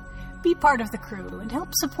Network. Be part of the crew and help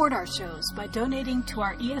support our shows by donating to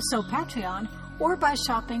our ESO Patreon or by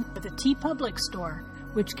shopping at the TeePublic store,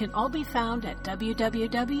 which can all be found at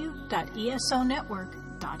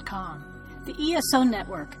www.esonetwork.com. The ESO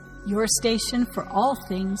Network, your station for all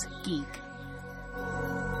things geek.